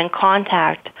get them in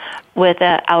contact with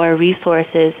our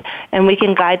resources, and we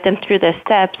can guide them through the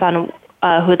steps on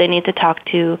who they need to talk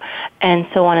to, and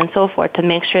so on and so forth, to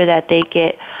make sure that they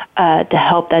get the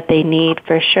help that they need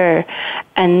for sure.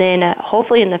 And then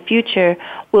hopefully in the future,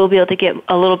 we'll be able to get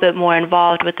a little bit more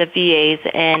involved with the VAs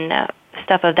and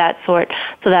stuff of that sort,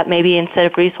 so that maybe instead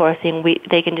of resourcing,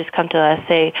 they can just come to us,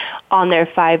 say, on their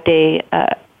 5-day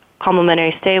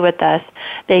complimentary stay with us,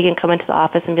 they can come into the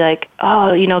office and be like,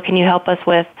 oh, can you help us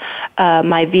with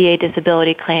my VA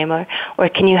disability claim, or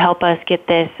can you help us get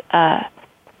this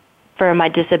for my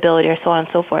disability, or so on and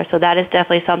so forth. So that is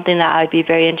definitely something that I'd be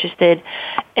very interested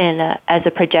in as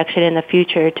a projection in the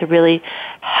future, to really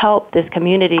help this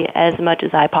community as much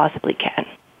as I possibly can.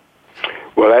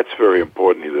 Well, that's very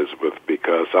important, Elizabeth,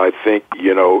 because I think,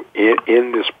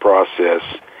 in this process,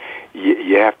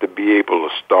 you have to be able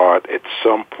to start at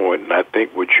some point, and I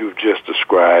think what you've just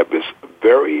described is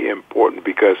very important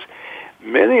because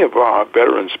many of our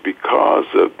veterans, because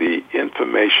of the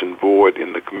information void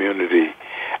in the community,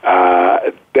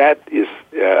 that is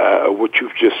what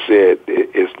you've just said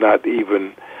is not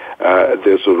even.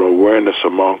 There's an awareness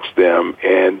amongst them,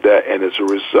 and as a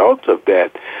result of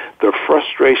that, the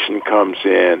frustration comes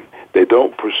in. They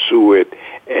don't pursue it,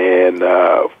 and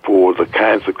for the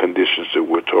kinds of conditions that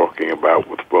we're talking about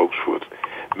with folks with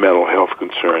mental health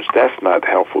concerns, that's not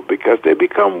helpful because they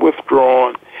become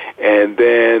withdrawn, and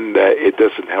then it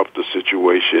doesn't help the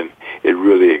situation. It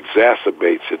really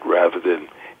exacerbates it rather than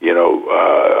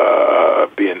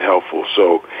being helpful.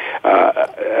 So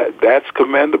that's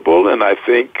commendable, and I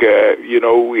think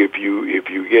if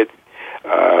you get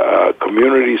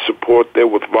community support there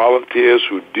with volunteers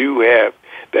who do have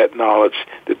that knowledge,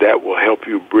 that will help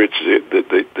you bridge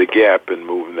the gap in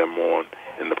moving them on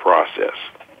in the process.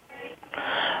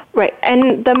 Right,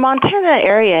 and the Montana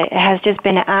area has just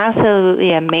been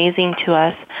absolutely amazing to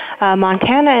us.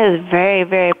 Montana is very,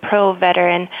 very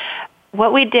pro-veteran.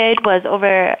 What we did was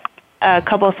over a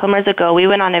couple of summers ago, we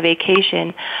went on a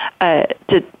vacation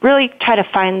to really try to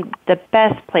find the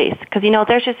best place. Because,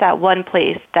 there's just that one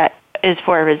place that is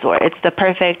for a resort. It's the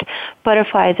perfect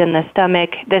butterflies in the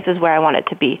stomach. This is where I want it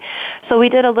to be. So we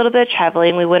did a little bit of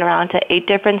traveling. We went around to 8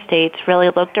 different states,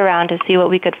 really looked around to see what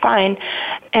we could find.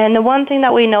 And the one thing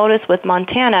that we noticed with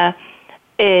Montana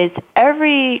is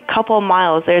every couple of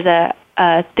miles there's a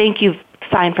thank you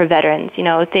sign for veterans.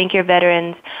 Thank your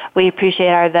veterans. We appreciate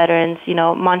our veterans.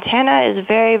 Montana is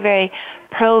very, very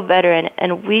pro-veteran,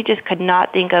 and we just could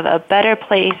not think of a better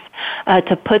place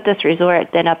to put this resort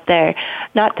than up there.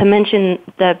 Not to mention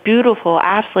the beautiful,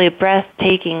 absolutely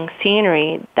breathtaking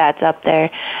scenery that's up there,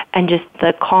 and just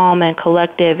the calm and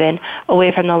collective and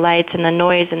away from the lights and the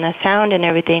noise and the sound and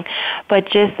everything. But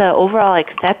just the overall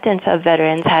acceptance of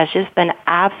veterans has just been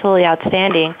absolutely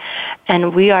outstanding,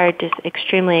 and we are just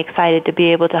extremely excited to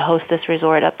be able to host this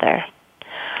resort up there.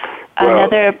 Well,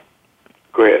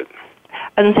 go ahead.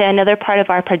 I was going to say another part of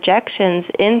our projections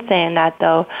in saying that,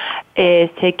 though, is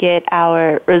to get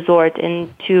our resort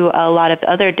into a lot of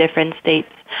other different states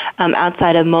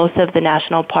outside of most of the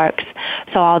national parks.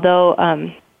 So although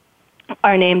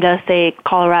our name does say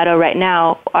Colorado right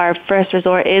now, our first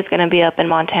resort is going to be up in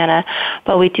Montana,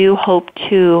 but we do hope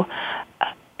to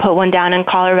put one down in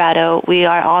Colorado. We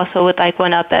are also would like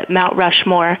one up at Mount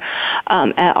Rushmore,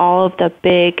 at all of the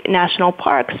big national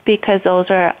parks, because those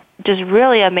are just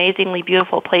really amazingly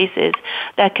beautiful places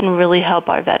that can really help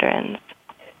our veterans.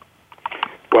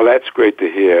 Well, that's great to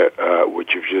hear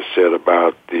what you've just said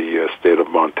about the state of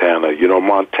Montana.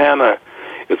 Montana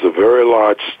is a very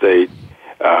large state.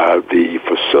 The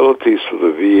facilities for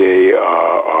the VA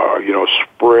are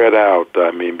spread out,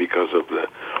 because of the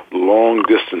long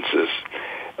distances.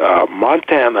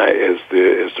 Montana, as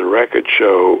the records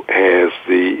show, has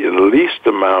the least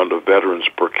amount of veterans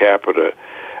per capita,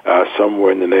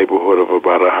 somewhere in the neighborhood of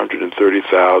about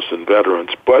 130,000 veterans.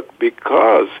 But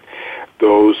because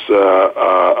those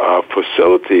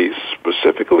facilities,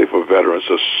 specifically for veterans,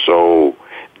 are so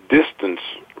distant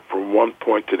from one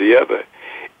point to the other,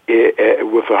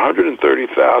 with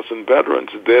 130,000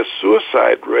 veterans, their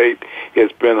suicide rate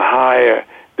has been higher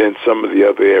than some of the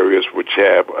other areas which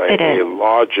have a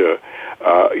larger,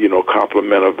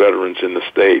 complement of veterans in the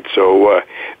state. So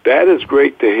that is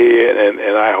great to hear,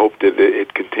 and I hope that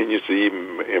it continues to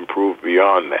even improve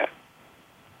beyond that.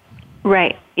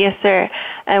 Right. Yes, sir.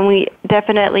 And we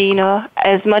definitely,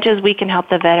 as much as we can help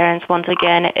the veterans, once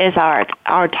again, is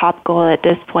our top goal at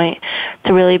this point,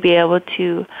 to really be able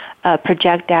to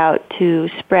project out, to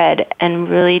spread, and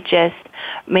really just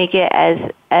make it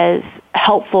as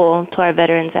helpful to our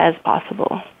veterans as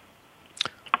possible.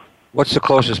 What's the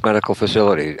closest medical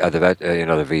facility?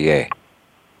 The VA.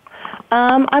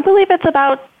 I believe it's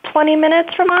about 20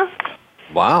 minutes from us.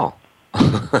 Wow.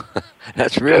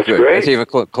 That's really good. Great. That's even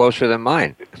closer than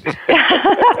mine.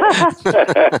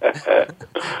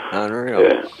 Unreal.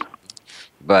 Yeah.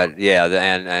 But yeah,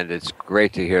 and it's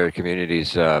great to hear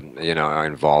communities, our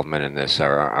involvement in this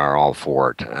are all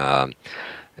for it.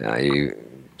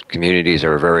 Communities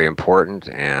are very important,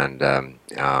 and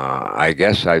I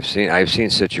guess I've seen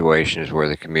situations where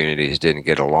the communities didn't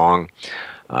get along,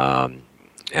 and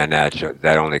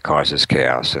that only causes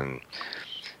chaos. And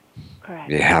Correct.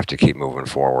 You have to keep moving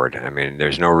forward.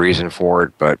 There's no reason for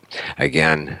it, but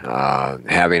again,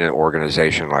 having an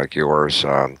organization like yours,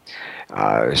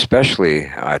 especially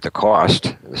at the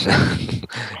cost,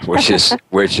 which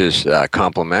is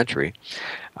complimentary,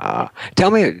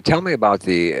 Tell me about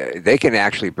they can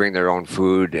actually bring their own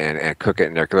food and cook it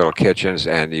in their little kitchens,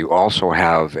 and you also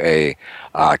have a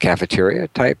cafeteria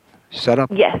type setup?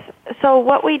 Yes. So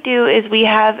what we do is we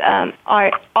have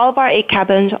all of our 8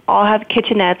 cabins all have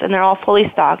kitchenettes, and they're all fully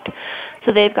stocked.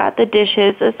 So they've got the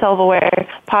dishes, the silverware,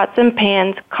 pots and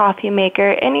pans, coffee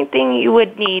maker, anything you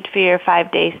would need for your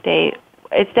 5-day stay.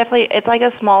 It's like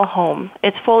a small home.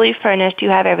 It's fully furnished. You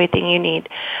have everything you need.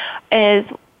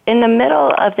 In the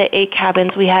middle of the 8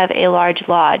 cabins, we have a large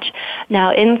lodge.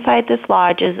 Now, inside this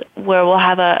lodge is where we'll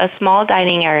have a small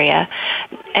dining area,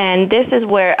 and this is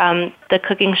where the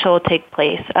cooking show will take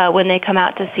place. When they come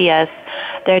out to see us,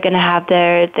 they're going to have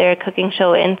their cooking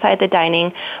show inside the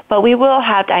dining, but we will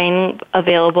have dining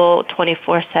available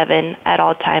 24/7 at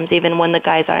all times, even when the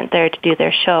guys aren't there to do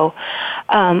their show.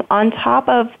 On top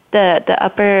of the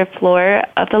upper floor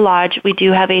of the lodge, we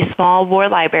do have a small war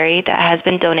library that has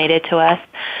been donated to us.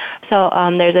 So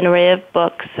there's an array of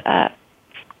books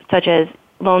such as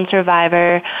Lone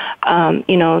Survivor,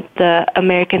 the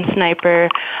American Sniper,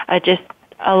 just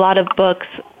a lot of books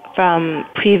from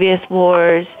previous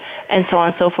wars and so on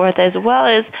and so forth, as well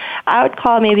as I would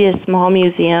call maybe a small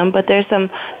museum, but there's some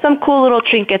cool little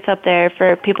trinkets up there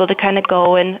for people to kind of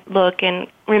go and look and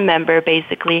remember,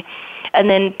 basically. And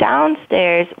then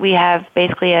downstairs, we have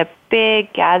basically a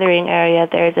big gathering area.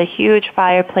 There's a huge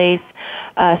fireplace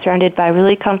surrounded by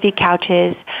really comfy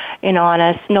couches. On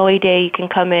a snowy day, you can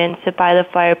come in, sit by the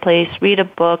fireplace, read a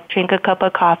book, drink a cup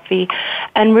of coffee.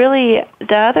 And really,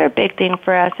 the other big thing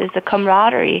for us is the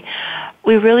camaraderie.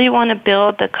 We really want to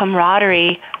build the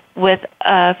camaraderie with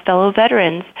fellow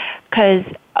veterans, because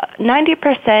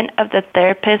 90% of the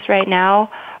therapists right now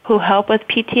who help with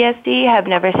PTSD have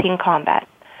never seen combat.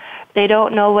 They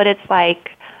don't know what it's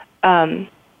like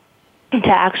to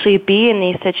actually be in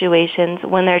these situations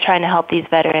when they're trying to help these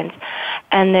veterans.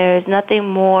 And there's nothing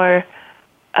more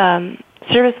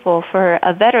serviceful for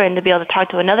a veteran to be able to talk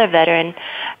to another veteran,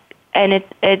 and it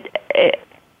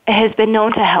has been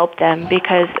known to help them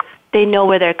because they know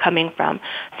where they're coming from.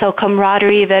 So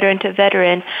camaraderie, veteran to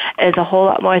veteran, is a whole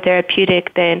lot more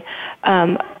therapeutic than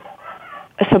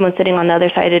someone sitting on the other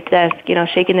side of the desk,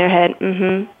 shaking their head,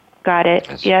 got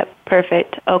it, yep,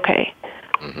 perfect, okay.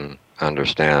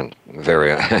 Understand.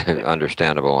 Very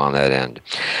understandable on that end.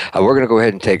 We're going to go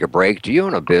ahead and take a break. Do you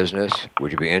own a business?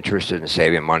 Would you be interested in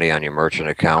saving money on your merchant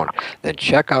account? Then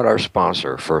check out our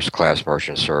sponsor, First Class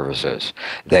Merchant Services.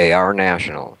 They are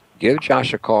national. Give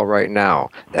Josh a call right now.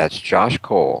 That's Josh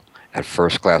Cole at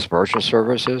First Class Merchant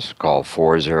Services. Call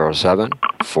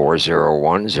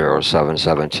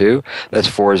 407-401-0772. That's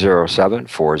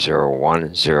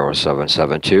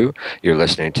 407-401-0772. You're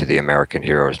listening to the American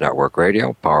Heroes Network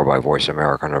Radio, powered by Voice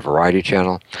America on a Variety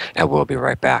Channel, and we'll be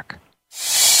right back.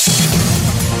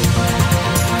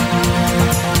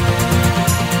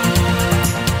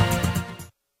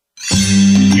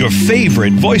 Your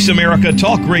favorite Voice America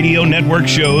Talk Radio Network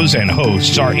shows and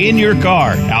hosts are in your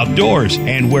car, outdoors,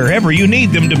 and wherever you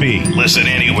need them to be. Listen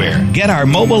anywhere. Get our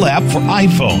mobile app for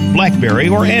iPhone, BlackBerry,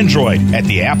 or Android at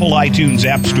the Apple iTunes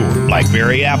App Store,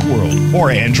 BlackBerry App World,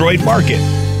 or Android Market.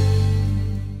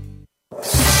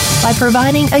 By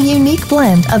providing a unique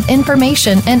blend of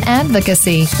information and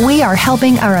advocacy, we are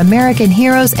helping our American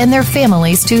heroes and their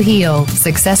families to heal,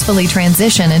 successfully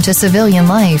transition into civilian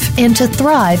life, and to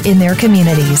thrive in their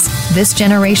communities. This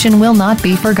generation will not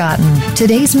be forgotten.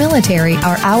 Today's military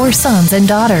are our sons and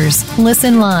daughters.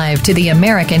 Listen live to the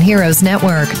American Heroes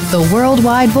Network, the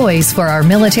worldwide voice for our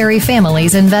military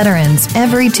families and veterans,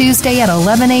 every Tuesday at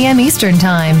 11 a.m. Eastern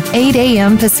Time, 8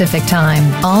 a.m. Pacific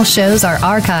Time. All shows are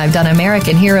archived on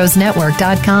AmericanHeroesNetwork.com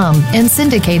and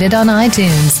syndicated on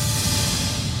iTunes.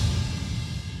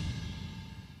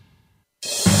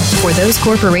 For those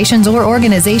corporations or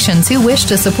organizations who wish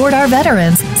to support our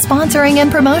veterans, sponsoring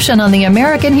and promotion on the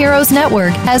American Heroes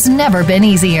Network has never been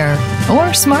easier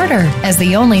or smarter, as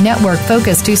the only network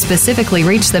focused to specifically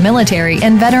reach the military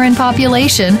and veteran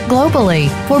population globally.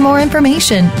 For more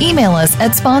information, email us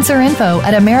at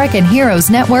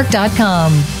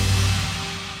sponsorinfo@AmericanHeroesNetwork.com.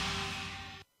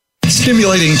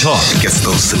 Stimulating talk gets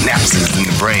those synapses in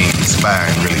the brain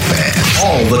firing really fast.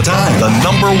 all the time. The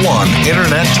 #1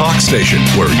 internet talk station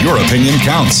where your opinion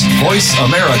counts.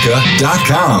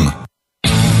 VoiceAmerica.com.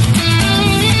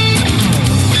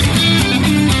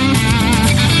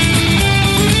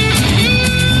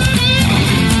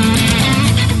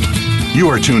 You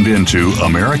are tuned in to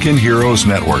American Heroes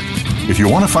Network. If you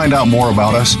want to find out more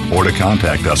about us or to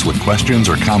contact us with questions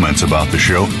or comments about the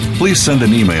show, please send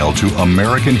an email to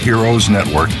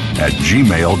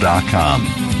AmericanHeroesNetwork@gmail.com.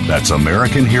 That's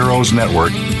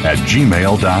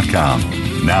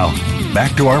AmericanHeroesNetwork@gmail.com. Now,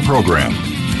 back to our program.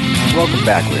 Welcome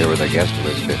back. We're here with our guest,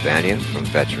 Elizabeth Banyan from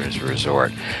Veterans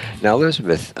Resort. Now,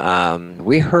 Elizabeth,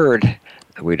 we heard,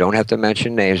 we don't have to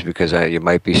mention names because you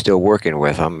might be still working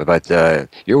with them, but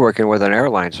you're working with an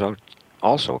airline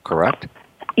also, correct?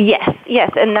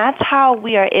 Yes, and that's how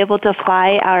we are able to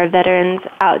fly our veterans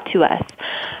out to us.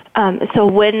 So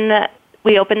when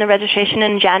we open the registration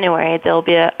in January, there'll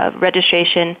be a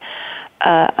registration,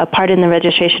 a part in the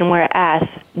registration where it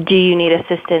asks, do you need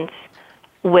assistance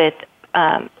with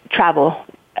travel?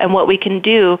 And what we can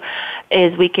do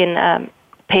is we can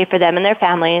pay for them and their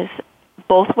families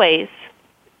both ways,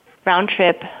 round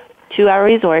trip to our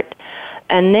resort.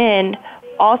 And then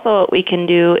also what we can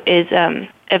do is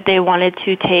if they wanted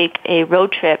to take a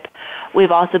road trip,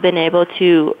 we've also been able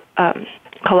to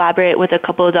collaborate with a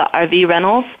couple of the RV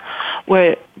rentals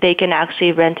where they can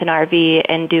actually rent an RV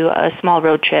and do a small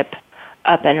road trip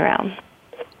up and around.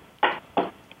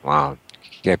 Wow.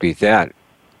 Can't beat that.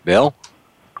 Bill?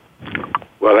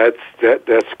 Well,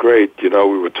 that's great. You know,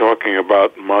 we were talking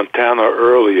about Montana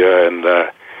earlier, and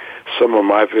some of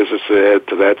my visits ahead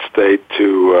to that state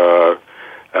to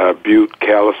Butte,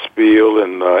 Kalispell,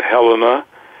 and Helena,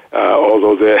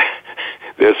 although they're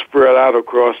spread out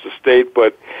across the state,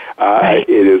 but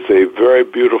it is a very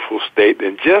beautiful state,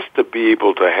 and just to be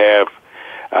able to have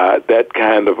that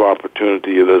kind of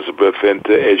opportunity, Elizabeth, and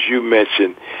to, as you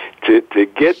mentioned, to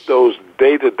get those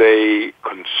day-to-day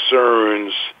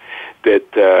concerns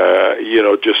that,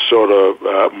 just sort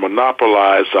of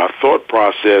monopolize our thought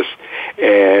process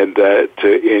and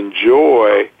to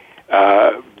enjoy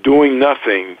doing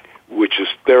nothing, which is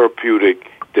therapeutic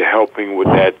to helping with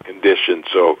that condition.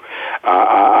 So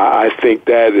I think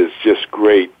that is just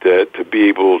great to be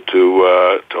able to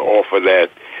offer that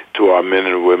to our men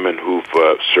and women who've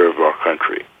served our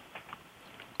country.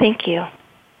 Thank you.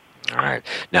 All right.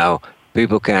 Now,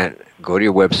 people can go to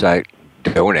your website,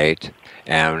 donate,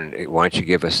 and why don't you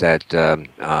give us that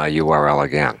URL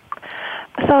again?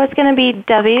 So it's going to be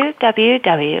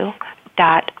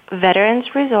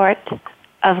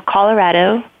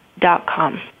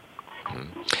www.veteransresortofcolorado.com.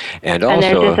 And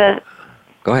also,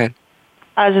 go ahead.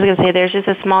 I was just going to say there's just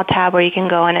a small tab where you can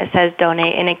go and it says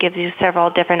donate, and it gives you several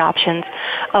different options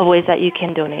of ways that you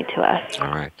can donate to us. All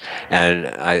right. And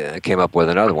I came up with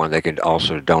another one. They can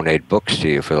also donate books to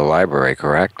you for the library,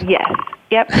 correct? Yes.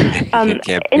 Yep.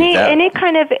 Any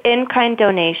kind of in-kind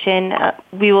donation,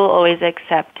 we will always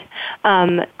accept,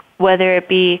 whether it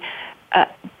be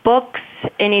books,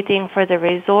 anything for the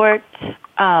resort,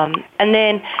 and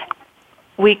then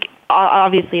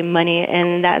obviously money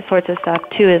and that sorts of stuff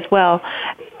too as well.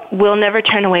 We'll never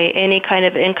turn away any kind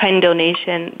of in-kind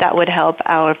donation that would help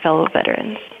our fellow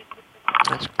veterans.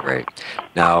 That's great.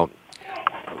 Now,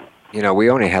 we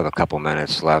only have a couple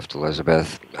minutes left,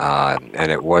 Elizabeth, and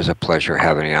it was a pleasure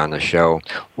having you on the show.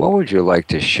 What would you like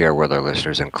to share with our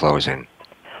listeners in closing?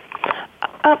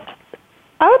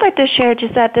 I would like to share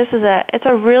just that it's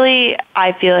a really,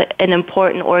 I feel, an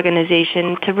important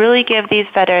organization to really give these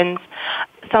veterans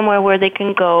somewhere where they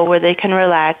can go, where they can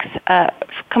relax,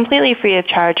 completely free of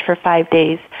charge for 5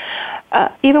 days.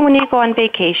 Even when you go on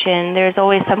vacation, there's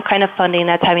always some kind of funding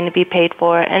that's having to be paid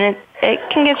for, and it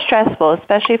can get stressful,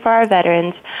 especially for our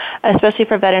veterans, especially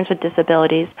for veterans with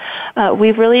disabilities.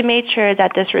 We've really made sure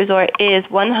that this resort is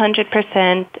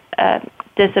 100%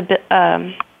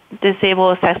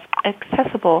 disabled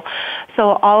accessible.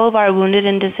 So all of our wounded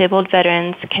and disabled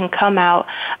veterans can come out.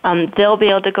 They'll be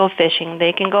able to go fishing.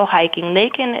 They can go hiking. They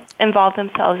can involve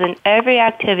themselves in every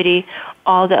activity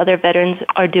all the other veterans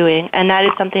are doing. And that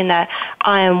is something that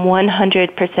I am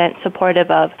 100% supportive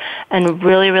of and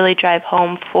really, really drive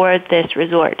home for this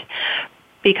resort,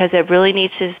 because it really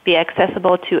needs to be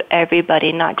accessible to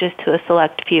everybody, not just to a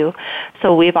select few.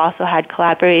 So we've also had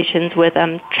collaborations with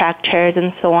track chairs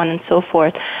and so on and so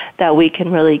forth that we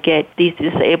can really get these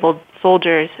disabled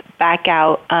soldiers back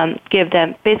out, give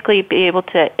them, basically be able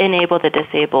to enable the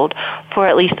disabled for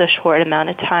at least a short amount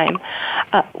of time.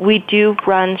 We do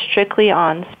run strictly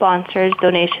on sponsors,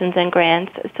 donations, and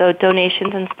grants. So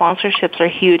donations and sponsorships are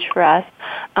huge for us.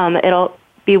 It'll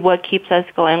be what keeps us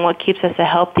going, what keeps us to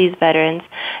help these veterans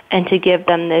and to give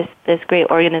them this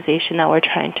great organization that we're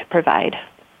trying to provide.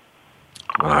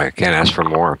 Well, I can't ask for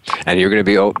more. And you're going to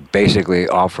be basically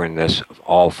offering this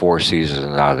all 4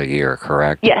 seasons out of the year,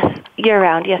 correct? Yes,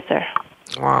 year-round. Yes, sir.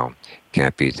 Wow.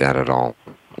 Can't beat that at all.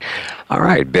 All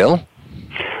right, Bill?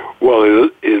 Well,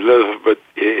 Elizabeth,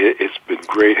 it's been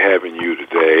great having you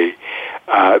today.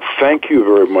 Thank you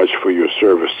very much for your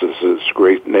service to this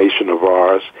great nation of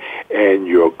ours and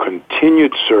your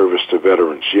continued service to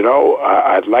veterans.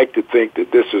 I'd like to think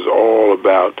that this is all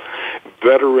about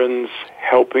veterans,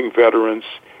 helping veterans,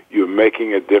 you're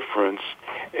making a difference,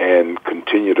 and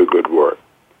continue the good work.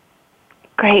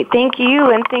 Great. Thank you,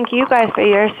 and thank you guys for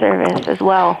your service as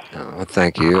well. Well,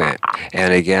 thank you.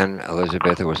 And again,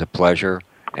 Elizabeth, it was a pleasure.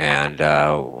 And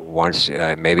once,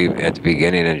 maybe at the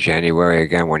beginning in January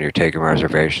again, when you're taking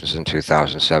reservations in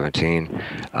 2017,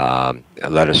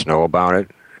 let us know about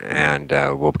it, and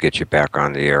we'll get you back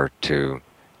on the air to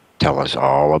tell us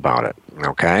all about it.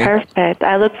 Okay? Perfect.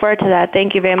 I look forward to that.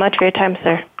 Thank you very much for your time,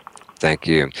 sir. Thank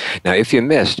you. Now, if you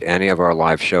missed any of our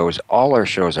live shows, all our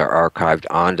shows are archived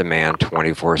on demand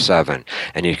 24/7,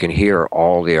 and you can hear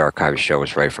all the archived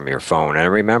shows right from your phone.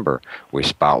 And remember, we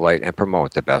spotlight and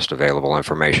promote the best available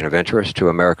information of interest to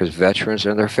America's veterans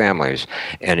and their families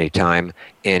anytime,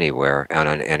 anywhere, and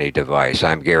on any device.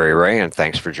 I'm Gary Ray, and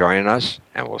thanks for joining us,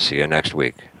 and we'll see you next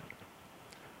week.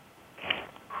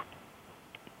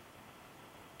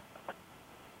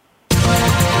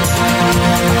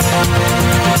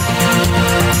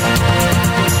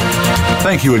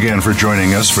 Thank you again for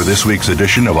joining us for this week's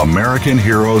edition of American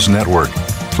Heroes Network.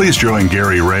 Please join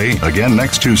Gary Ray again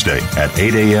next Tuesday at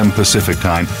 8 a.m. Pacific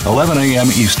Time, 11 a.m.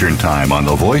 Eastern Time on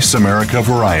the Voice America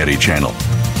Variety Channel.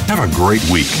 Have a great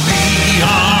week. We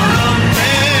are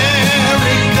America,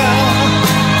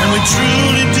 and we truly